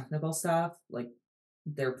coaching and technical staff, like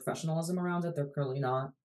their professionalism around it. They're clearly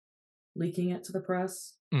not leaking it to the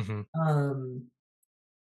press. Mhm, Um,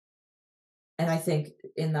 and I think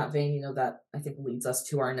in that vein, that I think leads us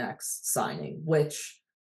to our next signing, which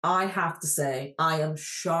I have to say, I am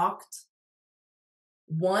shocked.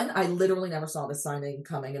 One, I literally never saw this signing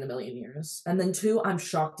coming in a million years. And then two, I'm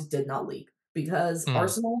shocked it did not leak because mm,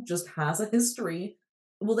 Arsenal just has a history.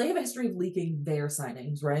 Well, they have a history of leaking their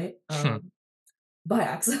signings, right? hmm. By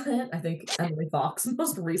accident. I think Emily Fox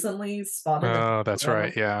most recently spotted a Oh, that's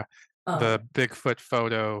right, photo. yeah. Um, The Bigfoot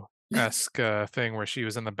photo-esque, thing where she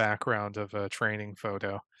was in the background of a training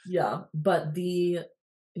photo. yeah, but the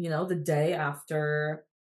day after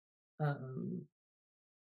um,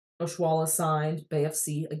 Oshwala signed, Bay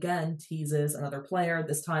FC again teases another player,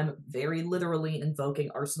 this time very literally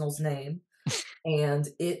invoking Arsenal's name. And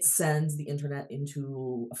it sends the internet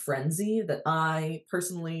into a frenzy that I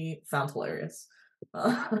personally found hilarious.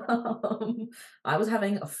 Um, I was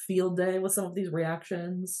having a field day with some of these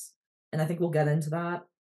reactions, and I think we'll get into that.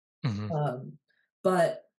 Mhm, Um,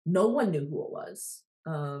 but no one knew who it was.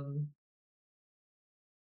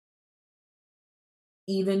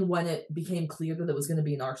 Even when it became clear that it was going to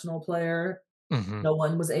be an Arsenal player, mhm, no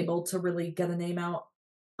one was able to really get a name out.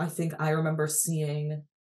 I think I remember seeing,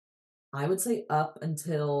 I would say up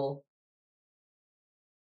until,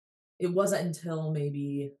 it wasn't until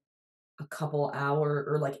maybe a couple hour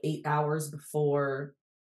or like 8 hours before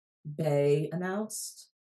Bay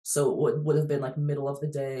announced. So it would have been like middle of the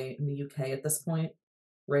day in the UK at this point,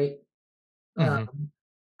 right? mhm, Um,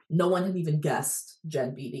 no one had even guessed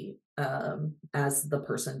Jen Beattie as the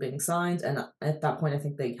person being signed, and at that point, I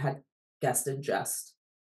think they had guessed in jest.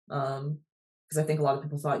 Because I think a lot of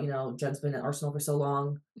people thought, Jen's been at Arsenal for so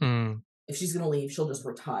long. mm, If she's going to leave, she'll just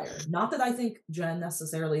retire. Not that I think Jen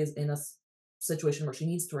necessarily is in a situation where she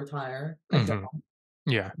needs to retire. I don't. mhm.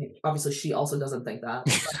 Yeah, Obviously, she also doesn't think that.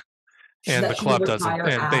 and the That she would club doesn't retire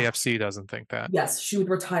and at, BFC doesn't think that. yes, she would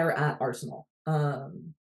retire at Arsenal.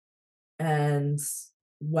 And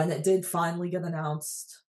when it did finally get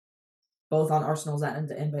announced, both on Arsenal's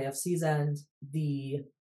end and by FC's end, the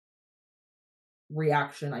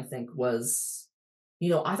reaction I think was,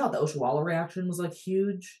 I thought the Oshuala reaction was like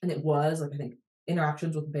huge, and it was like I think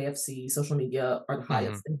interactions with Bay FC social media are the Mhm.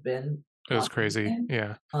 highest they've been It was on crazy, anything.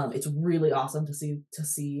 yeah. It's really awesome to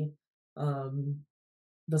see um,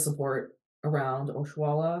 the support around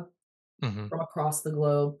Oshuala Mhm, from across the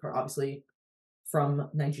globe, or obviously from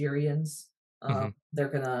Nigerians. mhm, They're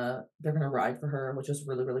gonna ride for her, which is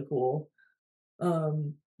really really cool.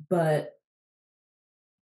 Um, but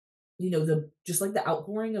the just like the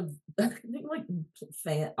outpouring of I think like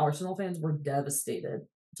Arsenal fans were devastated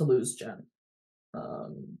to lose Jen.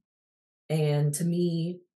 Um, and to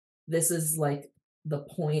me, this is like the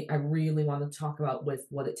point I really want to talk about with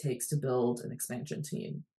what it takes to build an expansion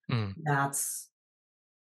team. Mm, That's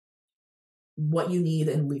what you need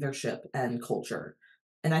in leadership and culture.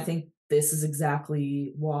 And I think this is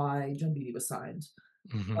exactly why Jen Beattie was signed.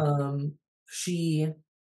 mhm, She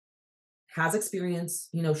has experience.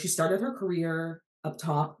 She started her career up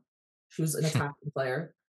top. She was an attacking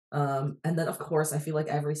player. And then, of course, I feel like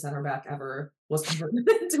every center back ever was converted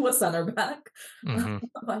into a center back. mhm,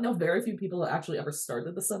 I know very few people that actually ever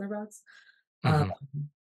started the center backs. Um, mhm,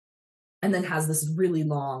 and then has this really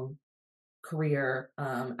long career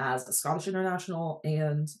as a Scottish international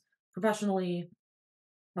and professionally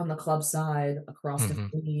on the club side across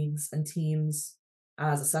different mhm, leagues and teams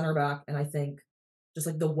as a center back. And I think just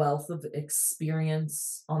like the wealth of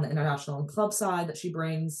experience on the international and club side that she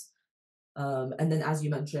brings. And then, as you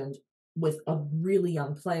mentioned, with a really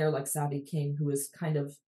young player like Savvy King, who is kind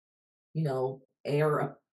of,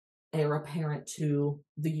 heir apparent to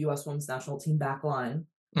the US women's national team backline,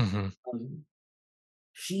 mhm, um,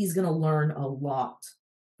 she's going to learn a lot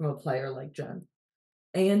from a player like Jen.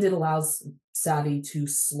 And it allows Savvy to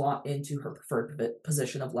slot into her preferred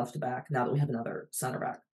position of left back now that we have another center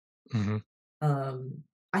back. mhm, Um,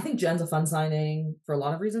 I think Jen's a fun signing for a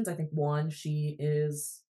lot of reasons. I think one, she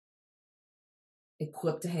is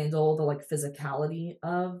equipped to handle the like physicality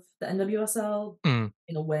of the NWSL mm,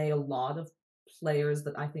 in a way a lot of players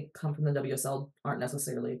that I think come from the WSL aren't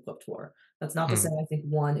necessarily equipped for. That's not to say mm. I think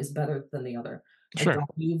one is better than the other. I Sure.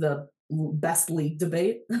 don't do the best league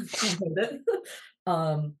debate. I hate it.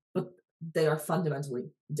 But they are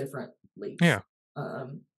fundamentally different leagues. Yeah.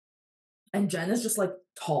 Um, and Jen is just like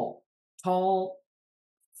tall,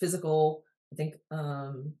 physical. I think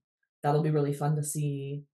that'll be really fun to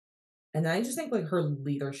see. And I just think like her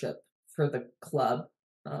leadership for the club,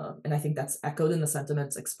 and I think that's echoed in the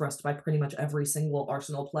sentiments expressed by pretty much every single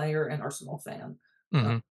Arsenal player and Arsenal fan.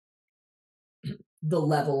 Uh, Mhm, the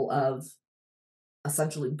level of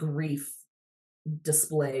essentially grief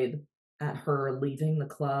displayed at her leaving the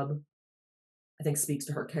club, I think speaks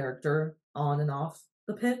to her character on and off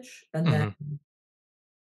the pitch. And then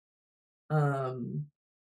mhm. um,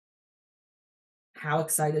 how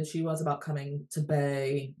excited she was about coming to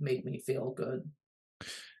Bay made me feel good.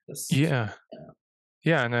 Just Yeah. yeah.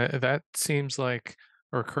 Yeah, and, that seems like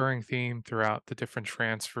a recurring theme throughout the different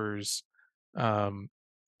transfers, um,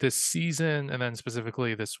 this season, and then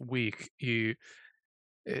specifically this week. You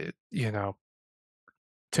know,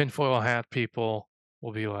 tinfoil hat people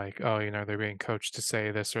will be like, "Oh, they're being coached to say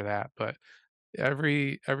this or that," but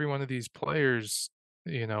every one of these players,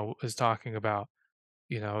 is talking about,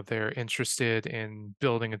 they're interested in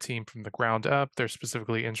building a team from the ground up. They're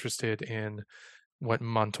specifically interested in what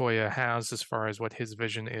Montoya has as far as what his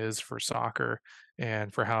vision is for soccer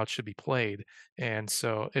and for how it should be played. And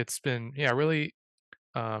so it's been, yeah, really,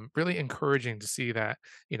 really encouraging to see that,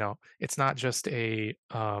 it's not just it's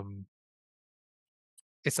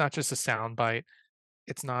not just a soundbite.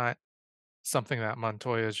 It's not something that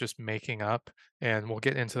Montoya is just making up. And we'll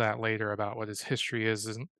get into that later about what his history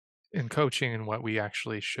is in coaching and what we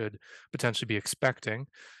actually should potentially be expecting.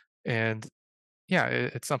 And yeah,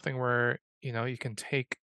 it's something where, you can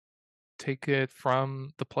take it from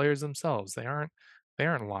the players themselves. They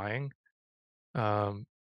aren't lying. Um,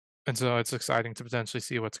 and so it's exciting to potentially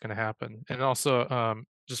see what's going to happen. And also,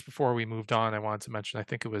 just before we moved on, I wanted to mention I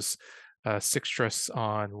think it was Sixtress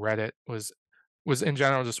on Reddit was in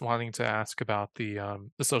general just wanting to ask about the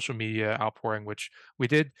social media outpouring, which we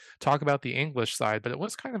did talk about the English side, but it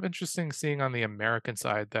was kind of interesting seeing on the American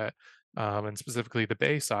side that, and specifically the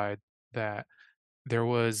Bay side, that there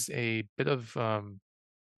was a bit of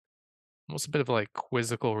almost a bit of like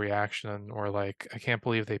quizzical reaction or like, I can't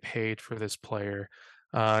believe they paid for this player.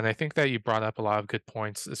 And I think that you brought up a lot of good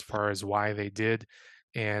points as far as why they did.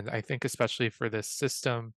 And I think, especially for this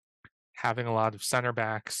system, having a lot of center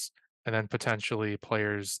backs and then potentially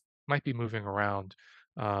players might be moving around,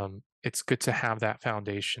 it's good to have that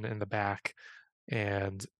foundation in the back.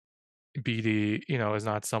 And BD, is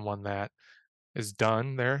not someone that is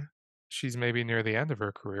done there. She's maybe near the end of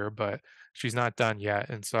her career, but she's not done yet.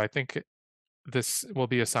 And so I think this will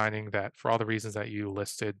be a signing that, for all the reasons that you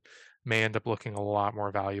listed, may end up looking a lot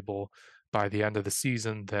more valuable by the end of the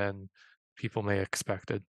season than people may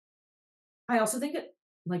expected. I also think it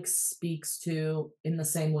like speaks to in the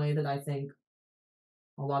same way that I think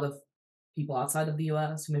a lot of people outside of the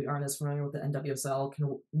US who maybe aren't as familiar with the NWSL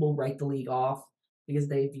will write the league off because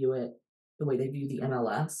they view it the way they view the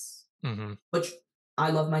MLS, Mhm, which I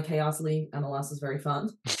love my Chaos League. MLS is very fun.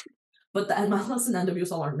 But the MLS and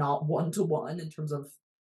NWSL are not one to one in terms of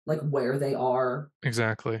like where they are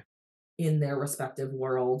Exactly. in their respective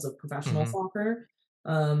worlds of professional Mhm. soccer.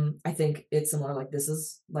 I think it's similar. Like this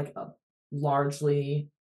is like a largely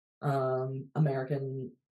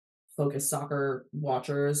American focused soccer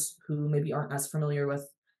watchers who maybe aren't as familiar with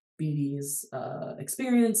BD's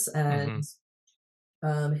experience and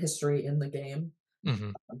Mhm. history in the game.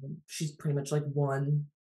 Mhm. She's pretty much like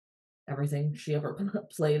won everything she ever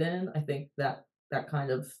played in. I think that that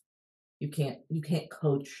kind of you can't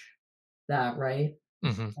coach that, right?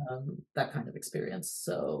 Mhm. That kind of experience.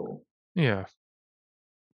 So, Yeah.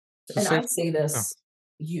 So and I say say oh, this,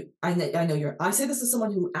 I know you're. I say this as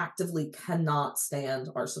someone who actively cannot stand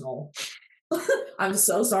Arsenal. I'm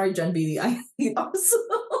so sorry, Jen Beatty. I hate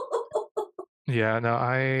Arsenal. yeah, no,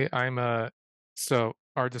 I'm a so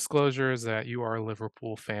our disclosure is that you are a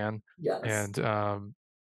Liverpool fan, Yes. and,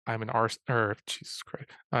 I'm an Ars or Jesus Christ,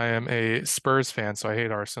 I am a Spurs fan, so I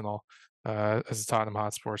hate Arsenal, as a Tottenham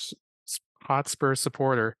Hotspur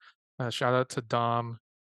supporter. Shout out to Dom,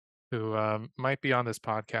 who, might be on this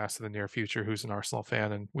podcast in the near future, who's an Arsenal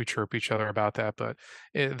fan, and we chirp each other about that, but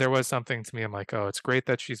there was something to me, I'm like, "Oh, it's great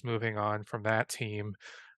that she's moving on from that team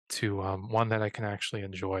to, one that I can actually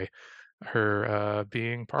enjoy her,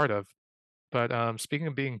 being part of." But, speaking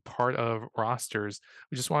of being part of rosters,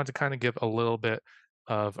 we just wanted to kinda give a little bit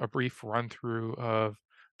of a brief run through of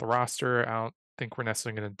the roster. I don't think we're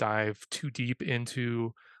necessarily gonna dive too deep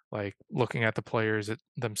into, like, looking at the players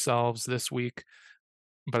themselves this week,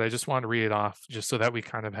 but I just wanted to read it off just so that we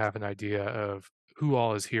kind of have an idea of who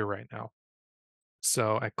all is here right now.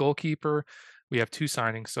 So at goalkeeper, we have 2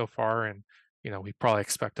 signings so far, and, we probably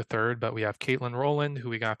expect a third, but we have Caitlin Rowland, who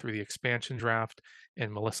we got through the expansion draft,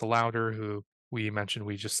 and Melissa Lauder, who we mentioned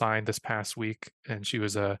we just signed this past week, and she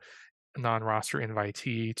was a non-roster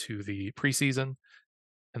invitee to the preseason.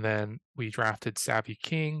 And then we drafted Savvy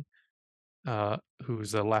King,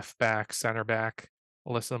 who's a left back, center back.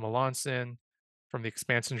 Alyssa Melanson from the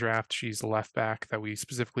expansion draft. She's a left back that we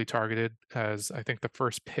specifically targeted as I think the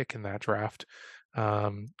first pick in that draft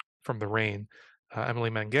um, from the Rain. Emily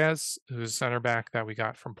Menguez, who's a center back that we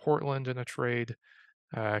got from Portland in a trade.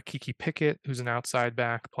 Kiki Pickett, who's an outside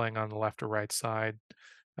back playing on the left or right side.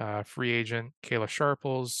 Free agent Kayla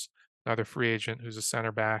Sharples, another free agent who's a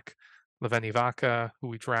center back. Leveni Vaca, who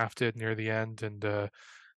we drafted near the end, and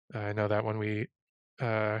I know that when we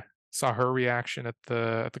uh, saw her reaction at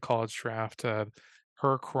the college draft,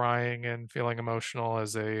 her crying and feeling emotional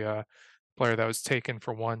as a player that was taken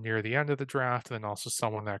for one near the end of the draft, and then also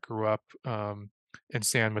someone that grew up in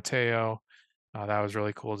San Mateo. That was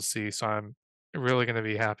really cool to see. So I'm really going to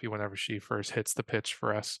be happy whenever she first hits the pitch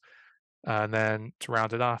for us. And then to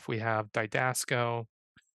round it off, we have Didasco,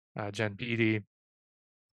 Jen Beatty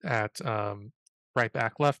at right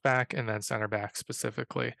back, left back, and then center back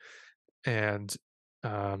specifically. And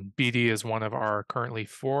BD is one of our currently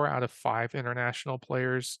 4 out of 5 international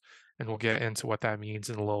players, and we'll get into what that means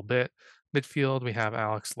in a little bit. Midfield, we have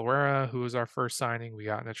Alex Loera, who is our first signing. We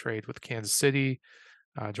got in a trade with Kansas City.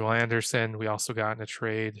 Joel Anderson, we also got in a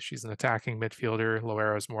trade. She's an attacking midfielder.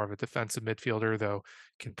 Loera is more of a defensive midfielder, though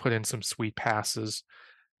can put in some sweet passes.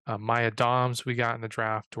 Maya Doms, we got in the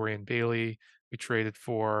draft. Dorian Bailey, we traded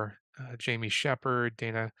for. Jamie Shepard,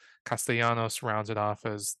 Dana Castellanos rounds it off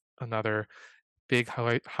as another big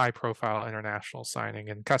high profile international signing.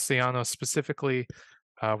 And Castellanos specifically,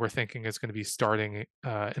 we're thinking is going to be starting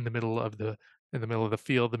in the middle of the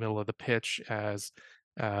field, the middle of the pitch as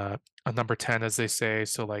a number 10, as they say.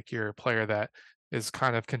 So like you're a player that is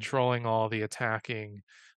kind of controlling all the attacking,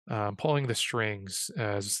 pulling the strings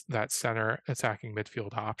as that center attacking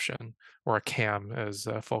midfield option, or a cam, as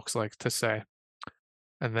folks like to say.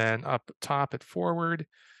 And then up top at forward,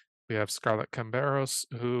 we have Scarlett Camberos,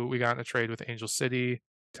 who we got in a trade with Angel City.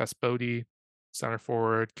 Tess Bodie, center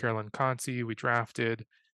forward. Carolyn Conti, we drafted.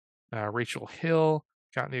 Rachel Hill,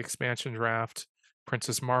 got in the expansion draft.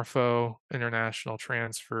 Princess Marfo, international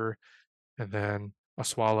transfer. And then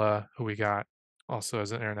Oswala, who we got also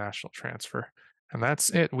as an international transfer. And that's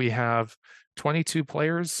it. We have 22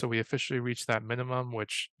 players, so we officially reached that minimum,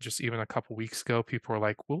 which just even a couple weeks ago, people were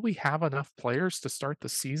like, will we have enough players to start the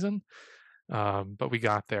season? But we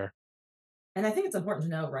got there. And I think it's important to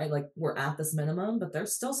note, right? Like we're at this minimum, but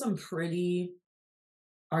there's still some pretty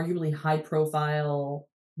arguably high profile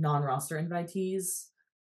non-roster invitees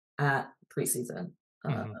at preseason.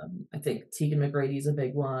 Hmm. I think Tegan McGrady is a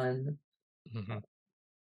big one Hmm.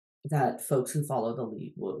 that folks who follow the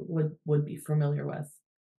league would be familiar with.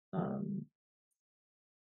 Um,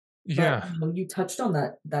 but Yeah. you touched on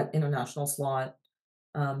that international slot.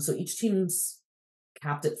 So each team's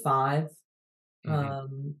capped at 5, Mhm.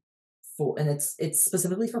 um, for and it's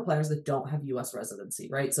specifically for players that don't have US residency,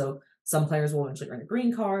 right? So some players will eventually earn a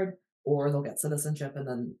green card or they'll get citizenship, and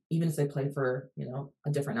then even if they play for,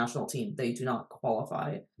 a different national team, they do not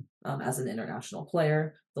qualify, as an international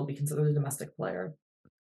player. They'll be considered a domestic player.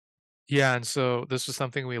 Yeah, and so this was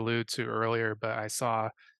something we alluded to earlier, but I saw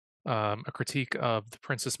a critique of the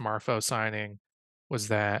Princess Marfo signing was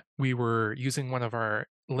that we were using one of our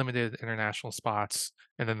limited international spots,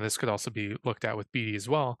 and then this could also be looked at with BD as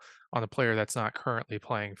well, on a player that's not currently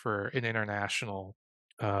playing for an international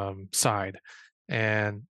side.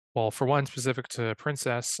 And well, for one specific to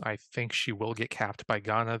Princess, I think she will get capped by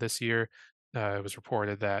Ghana this year. It was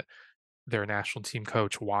reported that their national team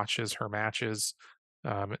coach watches her matches,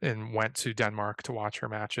 and went to Denmark to watch her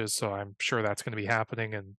matches. So I'm sure that's going to be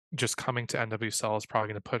happening. And just coming to NWSL is probably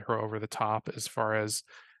going to put her over the top as far as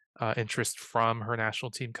interest from her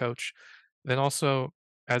national team coach. Then also,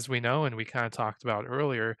 as we know, and we kind of talked about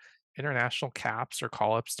earlier, international caps or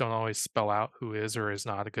call ups don't always spell out who is or is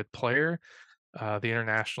not a good player. The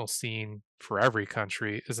international scene for every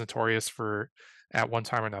country is notorious for, at one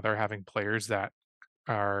time or another, having players that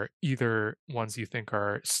are either ones you think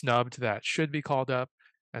are snubbed that should be called up,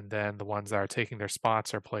 and then the ones that are taking their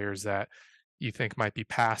spots are players that you think might be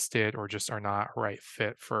past it or just are not a right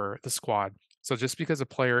fit for the squad. So just because a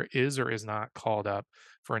player is or is not called up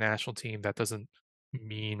for a national team, that doesn't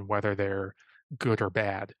mean whether they're good or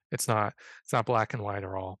bad. It's not black and white at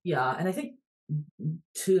all. Yeah, and I think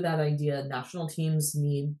to that idea, national teams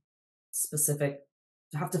need specific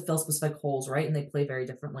have to fill specific holes, right? And they play very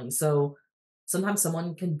differently. So sometimes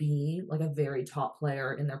someone can be like a very top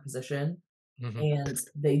player in their position Hmm. and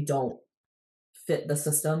they don't fit the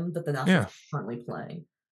system that the national Yeah. team is currently playing.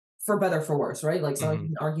 For better for worse, right? Like someone Hmm.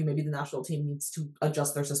 can argue maybe the national team needs to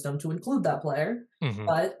adjust their system to include that player, Hmm.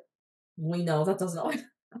 but we know that doesn't always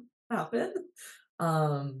happen.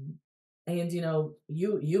 Um, and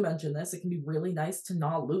you mentioned this. It can be really nice to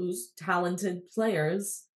not lose talented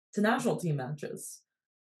players to national team matches.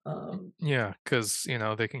 Um, Yeah, because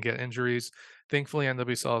they can get injuries. Thankfully,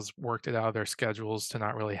 NWSL has worked it out of their schedules to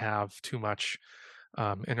not really have too much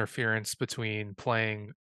interference between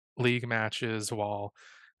playing league matches while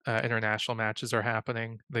international matches are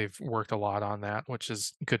happening. They've worked a lot on that, which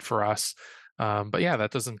is good for us. But yeah,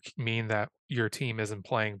 that doesn't mean that your team isn't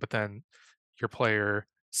playing, but then your player,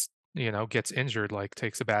 gets injured, like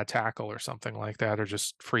takes a bad tackle or something like that, or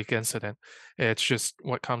just freak incident. It's just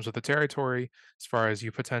what comes with the territory as far as you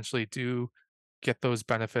potentially do get those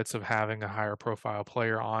benefits of having a higher profile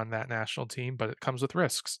player on that national team, but it comes with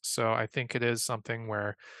risks. So I think it is something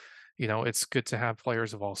where, it's good to have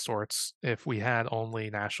players of all sorts. If we had only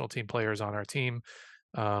national team players on our team,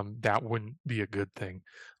 that wouldn't be a good thing.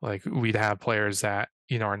 Like we'd have players that,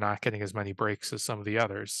 are not getting as many breaks as some of the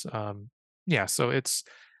others. Yeah, so it's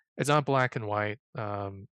not black and white.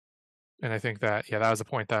 And I think that, yeah, that was a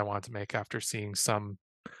point that I wanted to make after seeing some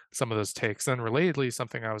of those takes. Then relatedly,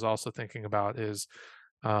 something I was also thinking about is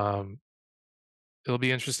um, it'll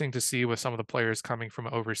be interesting to see with some of the players coming from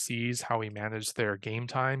overseas how we manage their game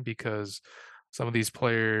time because some of these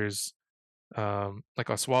players, like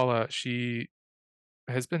Oswala, she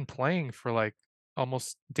has been playing for like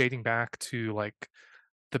almost dating back to like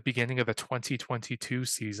the beginning of the 2022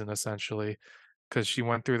 season, essentially, because she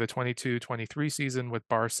went through the 22-23 season with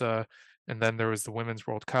Barca, and then there was the Women's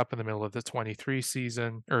World Cup in the middle of the 23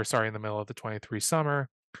 season, or sorry, in the middle of the 23 summer.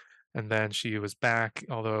 And then she was back,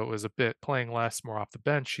 although it was a bit playing less, more off the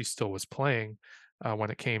bench, she still was playing when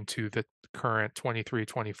it came to the current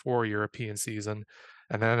 23-24 European season.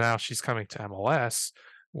 And then now she's coming to MLS,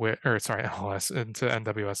 or sorry, MLS, into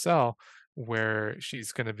NWSL, where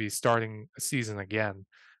she's going to be starting a season again.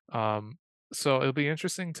 Um, so it'll be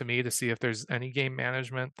interesting to me to see if there's any game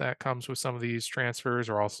management that comes with some of these transfers,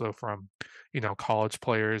 or also from, college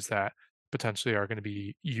players that potentially are going to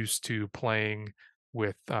be used to playing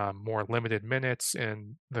with more limited minutes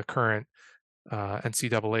in the current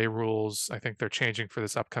NCAA rules. I think they're changing for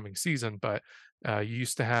this upcoming season, but you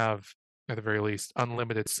used to have, at the very least,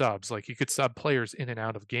 unlimited subs. Like you could sub players in and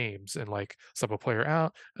out of games and like sub a player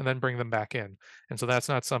out and then bring them back in. And so that's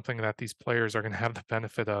not something that these players are going to have the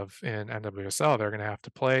benefit of in NWSL. They're going to have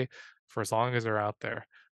to play for as long as they're out there.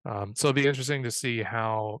 So it'll be interesting to see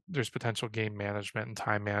how there's potential game management and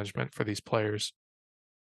time management for these players.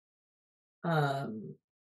 um,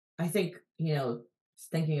 I think,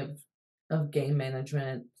 thinking of game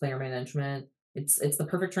management, player management, it's the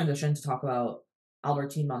perfect transition to talk about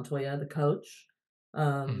Albertine Montoya, the coach. Mhm.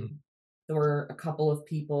 Um, there were a couple of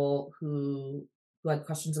people who had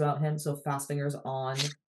questions about him. So Fast Fingers on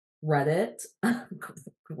Reddit,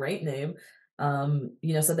 great name,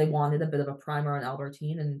 So they wanted a bit of a primer on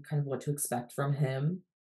Albertine and kind of what to expect from him.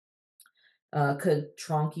 Could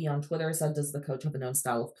Tronky on Twitter said, "Does the coach have a known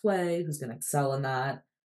style of play? Who's going to excel in that?"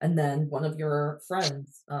 And then one of your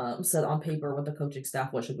friends said, "On paper, with the coaching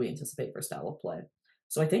staff, what should we anticipate for style of play?"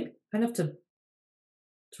 So I think kind of to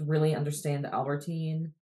really understand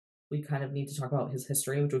Albertine, we kind of need to talk about his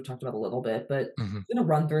history, which we've talked about a little bit, but Mhm, I'm going to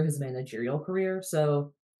run through his managerial career.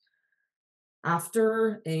 So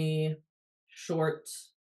after a short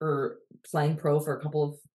or playing pro for a couple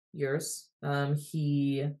of years,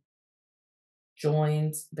 he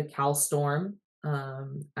joined the Cal Storm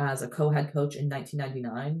as a co-head coach in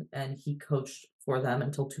 1999, and he coached for them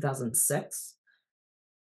until 2006.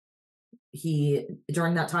 He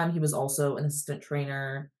During that time he was also an assistant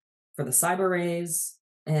trainer for the Cyber Rays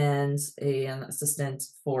and an assistant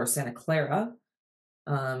for Santa Clara.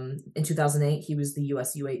 In 2008, he was the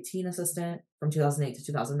US U18 assistant. From 2008 to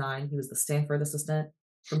 2009, he was the Stanford assistant.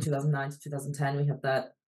 From 2009 to 2010, we have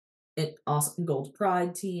that awesome Gold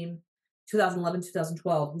Pride team. 2011,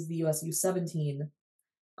 2012, he's the US U17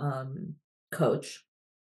 um, coach.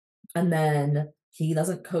 And then he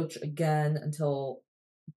doesn't coach again until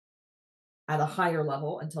at a higher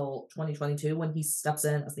level until 2022 when he steps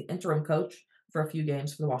in as the interim coach for a few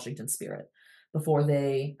games for the Washington Spirit before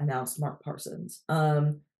they announced Mark Parsons.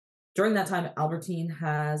 During that time, Albertine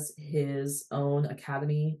has his own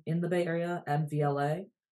academy in the Bay Area, MVLA,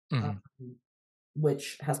 um, mhm.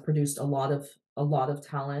 which has produced a lot of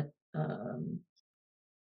talent in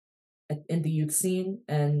the youth scene.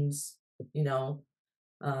 And you know,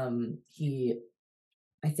 he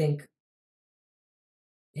I think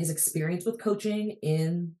his experience with coaching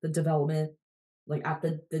in the development, like at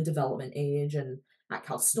the development age and at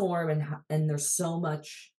Cal Storm, and there's so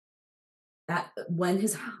much at when he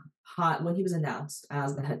was announced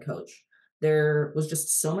as the head coach, there was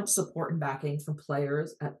just so much support and backing from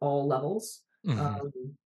players at all levels. Mhm. Um,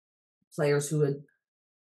 Players who had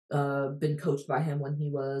been coached by him when he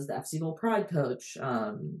was the FC Gold Pride coach,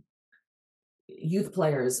 youth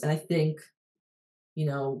players, and I think we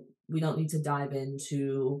don't need to dive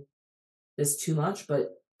into this too much,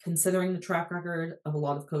 but considering the track record of a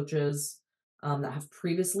lot of coaches that have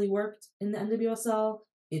previously worked in the NWSL,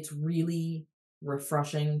 it's really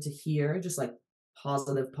refreshing to hear just like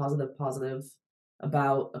positive, positive, positive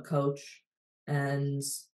about a coach. And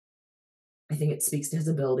I think it speaks to his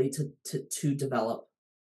ability to develop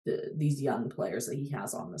these young players that he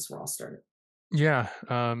has on this roster. Yeah,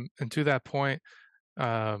 and to that point,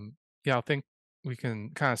 yeah, I think we can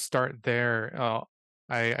kinda start there.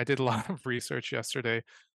 I did a lot of research yesterday.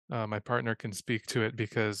 My partner can speak to it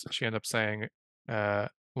because she ended up saying, uh,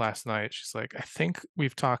 last night, she's like, "I think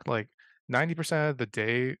we've talked, like, 90% of the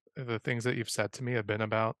day, the things that you've said to me have been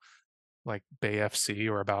about like Bay FC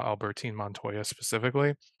or about Albertine Montoya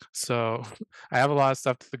specifically. So I have a lot of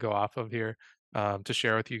stuff to go off of here to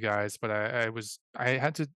share with you guys, but I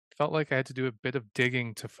had to felt like I had to do a bit of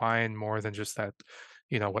digging to find more than just that,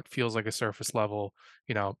 what feels like a surface level.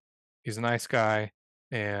 You know, he's a nice guy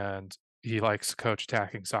and he likes to coach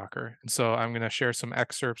attacking soccer. And so I'm going to share some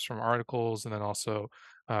excerpts from articles and then also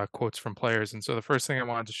quotes from players. And so the first thing I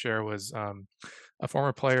wanted to share was a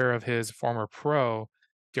former player of his, former pro,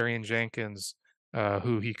 Darian Jenkins,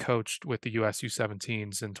 who he coached with the US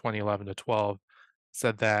U17s in 2011 to 12,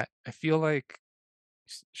 said that I feel like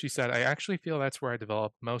she said, I actually feel that's where I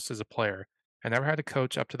developed most as a player. I never had a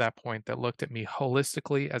coach up to that point that looked at me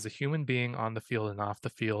holistically as a human being on the field and off the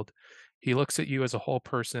field. He looks at you as a whole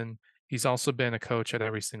person. He's also been a coach at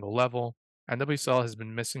every single level. NWSL has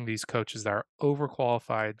been missing these coaches that are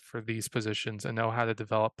overqualified for these positions and know how to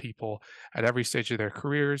develop people at every stage of their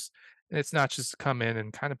careers. And it's not just to come in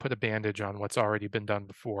and kind of put a bandage on what's already been done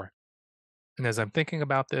before. And as I'm thinking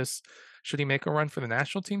about this, should he make a run for the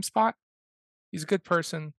national team spot? He's a good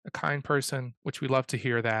person, a kind person, which we love to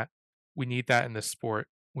hear that. We need that in this sport.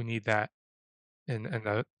 We need that in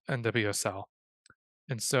the NWSL.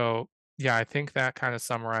 And so, yeah, I think that kind of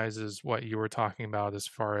summarizes what you were talking about as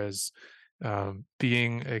far as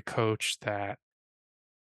being a coach that,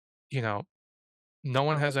 you know, no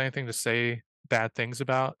one has anything to say bad things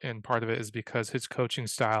about, and part of it is because his coaching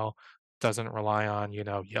style doesn't rely on,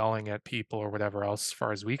 yelling at people or whatever else as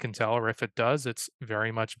far as we can tell, or if it does, it's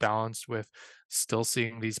very much balanced with still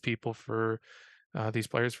seeing these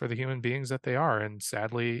players for the human beings that they are, and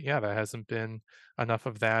sadly, yeah, that hasn't been enough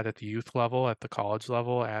of that at the youth level, at the college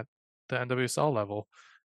level, at the NWSL level.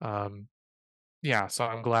 Um, yeah, so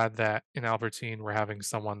I'm glad that in Albertine, we're having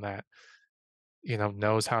someone that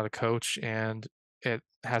knows how to coach, and it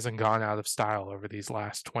hasn't gone out of style over these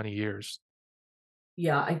last 20 years.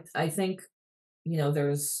 Yeah, I think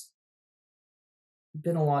there's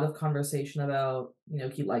been a lot of conversation about,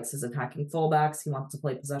 he likes his attacking fullbacks. He wants to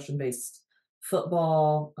play possession based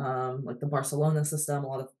football, like the Barcelona system, a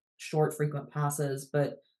lot of short, frequent passes.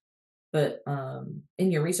 But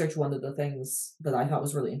in your research, one of the things that I thought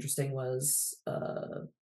was really interesting was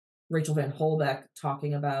Rachel Van Holbeck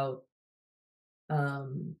talking about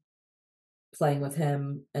um, playing with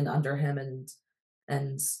him and under him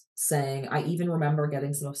and saying, I even remember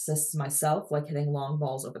getting some assists myself, like hitting long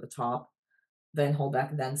balls over the top. Van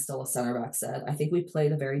Holbeck, then still a center back, said, I think we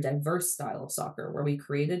played a very diverse style of soccer where we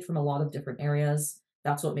created from a lot of different areas.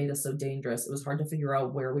 That's what made us so dangerous. It was hard to figure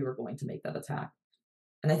out where we were going to make that attack.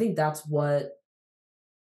 And I think that's what,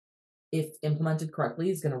 if implemented correctly,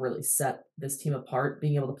 is going to really set this team apart,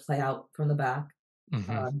 being able to play out from the back,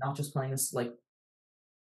 Mhm. not just playing this like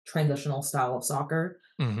transitional style of soccer.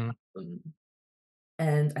 Mhm. Um,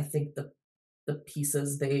 and I think the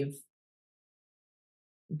pieces they've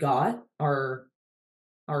got are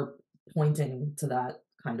pointing to that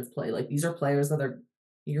kind of play. Like these are players that are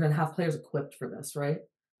you're gonna have players equipped for this, right?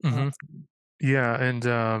 Mhm. Um, Yeah,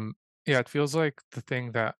 and, yeah, it feels like the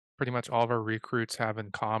thing that pretty much all of our recruits have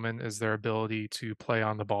in common is their ability to play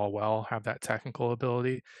on the ball well, have that technical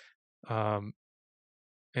ability, um,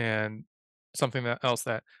 and something that else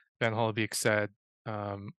that Ben Hollowbeek said,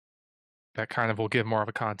 um that kind of will give more of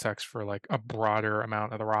a context for like a broader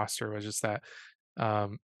amount of the roster was just that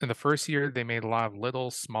in the first year they made a lot of little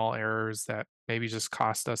small errors that maybe just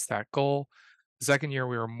cost us that goal. The second year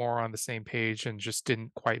we were more on the same page and just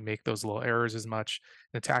didn't quite make those little errors as much.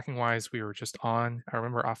 And attacking wise, we were just on. I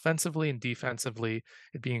remember offensively and defensively,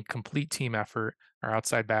 it being a complete team effort. Our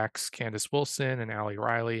outside backs, Candace Wilson and Ali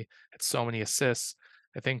Riley, had so many assists.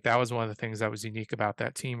 I think that was one of the things that was unique about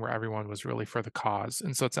that team where everyone was really for the cause.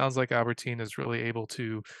 And so it sounds like Albertine is really able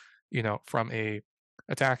to, from a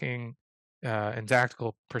attacking and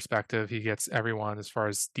tactical perspective, he gets everyone as far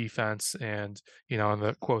as defense and, in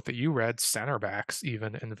the quote that you read, center backs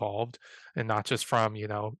even involved, and not just from,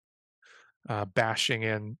 bashing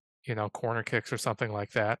in, corner kicks or something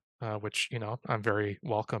like that, which, I'm very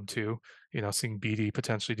welcome to, seeing BD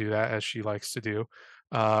potentially do that as she likes to do.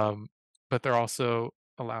 Um, but they're also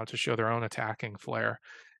allowed to show their own attacking flair.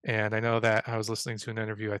 And I know that I was listening to an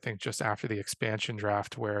interview, I think just after the expansion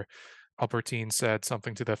draft, where Albertine said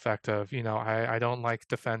something to the effect of, I don't like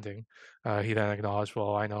defending. He then acknowledged,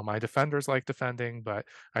 well, I know my defenders like defending, but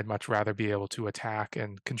I'd much rather be able to attack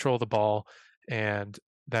and control the ball. And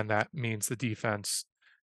then that means the defense,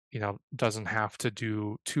 doesn't have to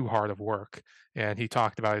do too hard of work. And he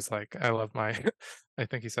talked about, he's like, I love my, I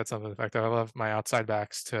think he said something to the effect that I love my outside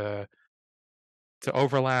backs to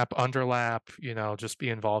overlap, underlap, just be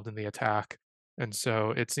involved in the attack. And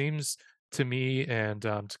so it seems to me, and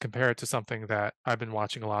to compare it to something that I've been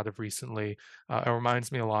watching a lot of recently, it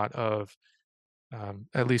reminds me a lot of,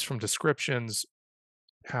 at least from descriptions,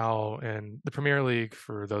 how in the Premier League,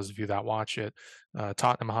 for those of you that watch it,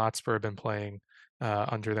 Tottenham Hotspur have been playing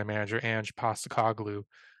under their manager Ange Postecoglou,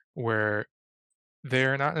 where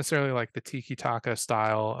they're not necessarily like the tiki taka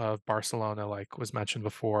style of Barcelona, like was mentioned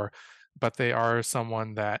before, but they are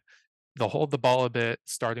someone that they'll hold the ball a bit,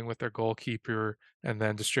 starting with their goalkeeper, and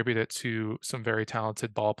then distribute it to some very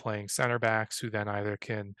talented ball playing center backs who then either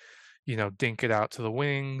can, dink it out to the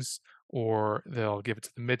wings or they'll give it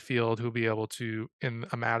to the midfield who'll be able to, in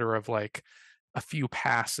a matter of like a few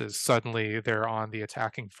passes, suddenly they're on the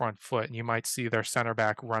attacking front foot. And you might see their center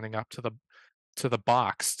back running up to the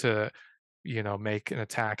box to make an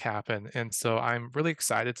attack happen. And so I'm really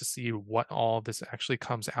excited to see what all this actually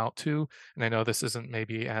comes out to. And I know this isn't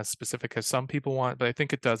maybe as specific as some people want, but I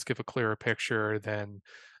think it does give a clearer picture than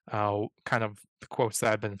kind of the quotes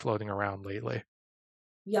that have been floating around lately.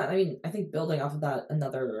 yeah, I mean, I think building off of that,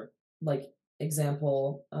 another like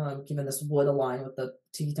example, given this would align with the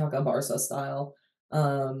Tiki Taka Barca style.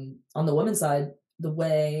 On the women's side, the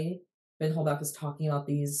way Ben Holbeck is talking about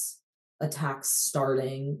these attacks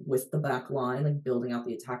starting with the back line, like building out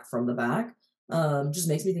the attack from the back, just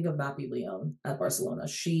makes me think of Mappy Leone at Barcelona.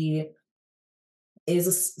 She is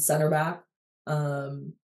a center back,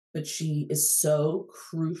 um, but she is so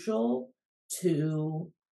crucial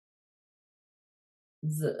to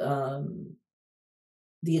the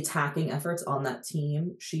the attacking efforts on that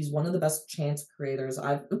team. She's one of the best chance creators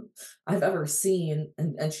I've ever seen,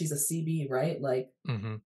 and she's a CB, right? Like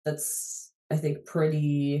Hmm. that's I think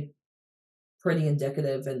pretty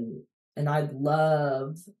indicative, and I'd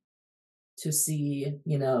love to see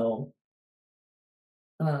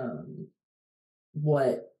um,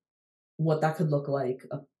 what that could look like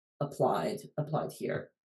applied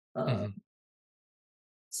here. Uh, Hmm.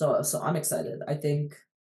 so I'm excited. I think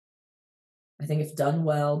if done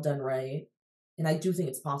well, done right, and I do think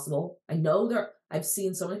it's possible. I know there I've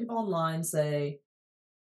seen so many people online say,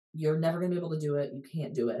 "You're never gonna be able to do it, you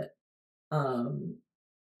can't do it." Um,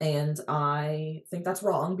 and I think that's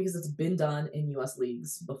wrong because it's been done in US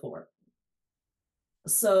leagues before.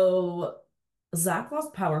 So Zach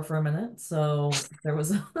lost power for a minute, so there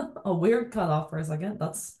was a weird cutoff for a second.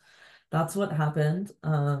 That's what happened.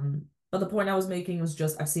 But the point I was making was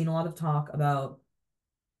just I've seen a lot of talk about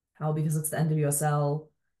how because it's the NWSL,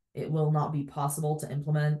 it will not be possible to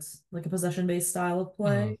implement like a possession-based style of Mm,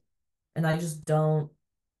 play. And I just don't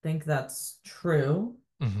think that's true.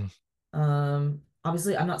 hmm.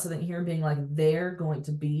 Obviously, I'm not sitting here and being like they're going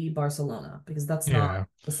to be Barcelona because that's not Yeah.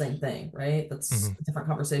 the same thing, right? Hmm. That's a different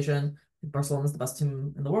conversation. Barcelona's the best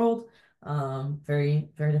team in the world. Very,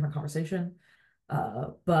 very different conversation.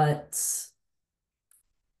 But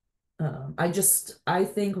I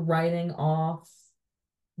think writing off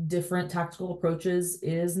different tactical approaches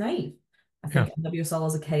is naive. I Yeah. think NWSL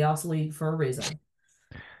is a chaos league for a reason.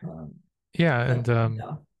 Um, Yeah. but And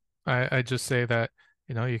yeah, I just say that,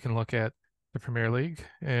 you can look at the Premier League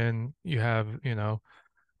and you have,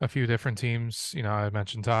 a few different teams. I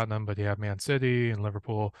mentioned Tottenham, but you have Man City and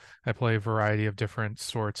Liverpool. I play a variety of different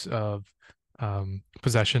sorts of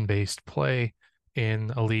possession-based play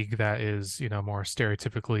in a league that is, more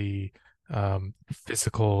stereotypically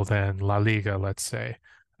physical than La Liga, let's say.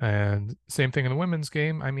 And same thing in the women's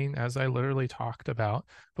game. I mean, as I literally talked about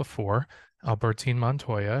before, Albertine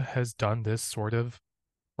Montoya has done this sort of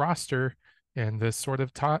roster and this sort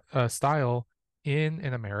of style in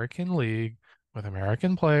an American league with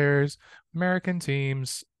American players, American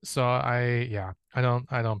teams. So yeah, I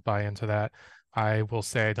don't buy into that. I will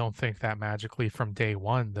say I don't think that magically from day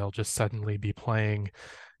one they'll just suddenly be playing,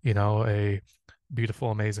 a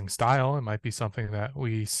beautiful, amazing style. It might be something that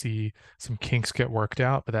we see some kinks get worked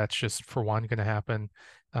out, but that's just for one going to happen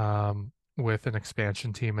with an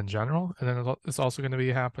expansion team in general, and then it's also going to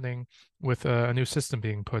be happening with a new system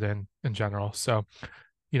being put in general. So,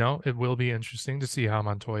 it will be interesting to see how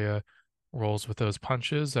Montoya rolls with those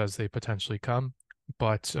punches as they potentially come.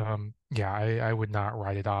 But yeah, I would not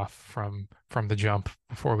write it off from the jump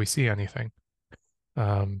before we see anything.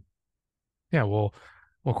 Um, yeah, we'll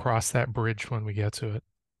cross that bridge when we get to it.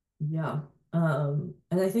 yeah. And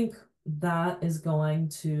I think that is going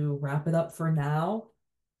to wrap it up for now.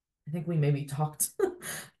 I think we maybe talked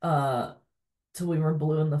uh till we were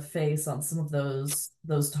blue in the face on some of those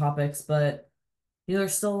topics, but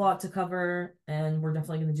there's still a lot to cover, and we're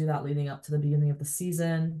definitely going to do that leading up to the beginning of the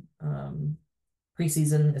season.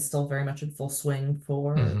 Preseason is still very much in full swing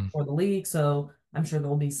Hmm. for the league, so I'm sure there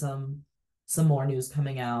will be some more news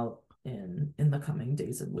coming out in the coming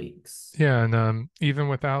days and weeks. Yeah, and even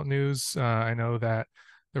without news, I know that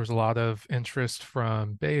there was a lot of interest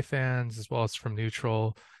from Bay fans as well as from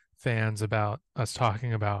neutral fans about us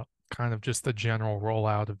talking about kind of just the general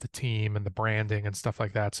rollout of the team and the branding and stuff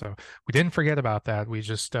like that. So we didn't forget about that. We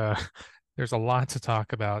just there's a lot to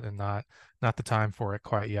talk about and not the time for it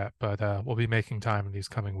quite yet, but we'll be making time in these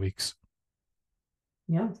coming weeks.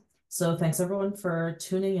 Yeah. So thanks everyone for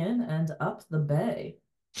tuning in and up the bay.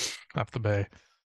 Up the bay.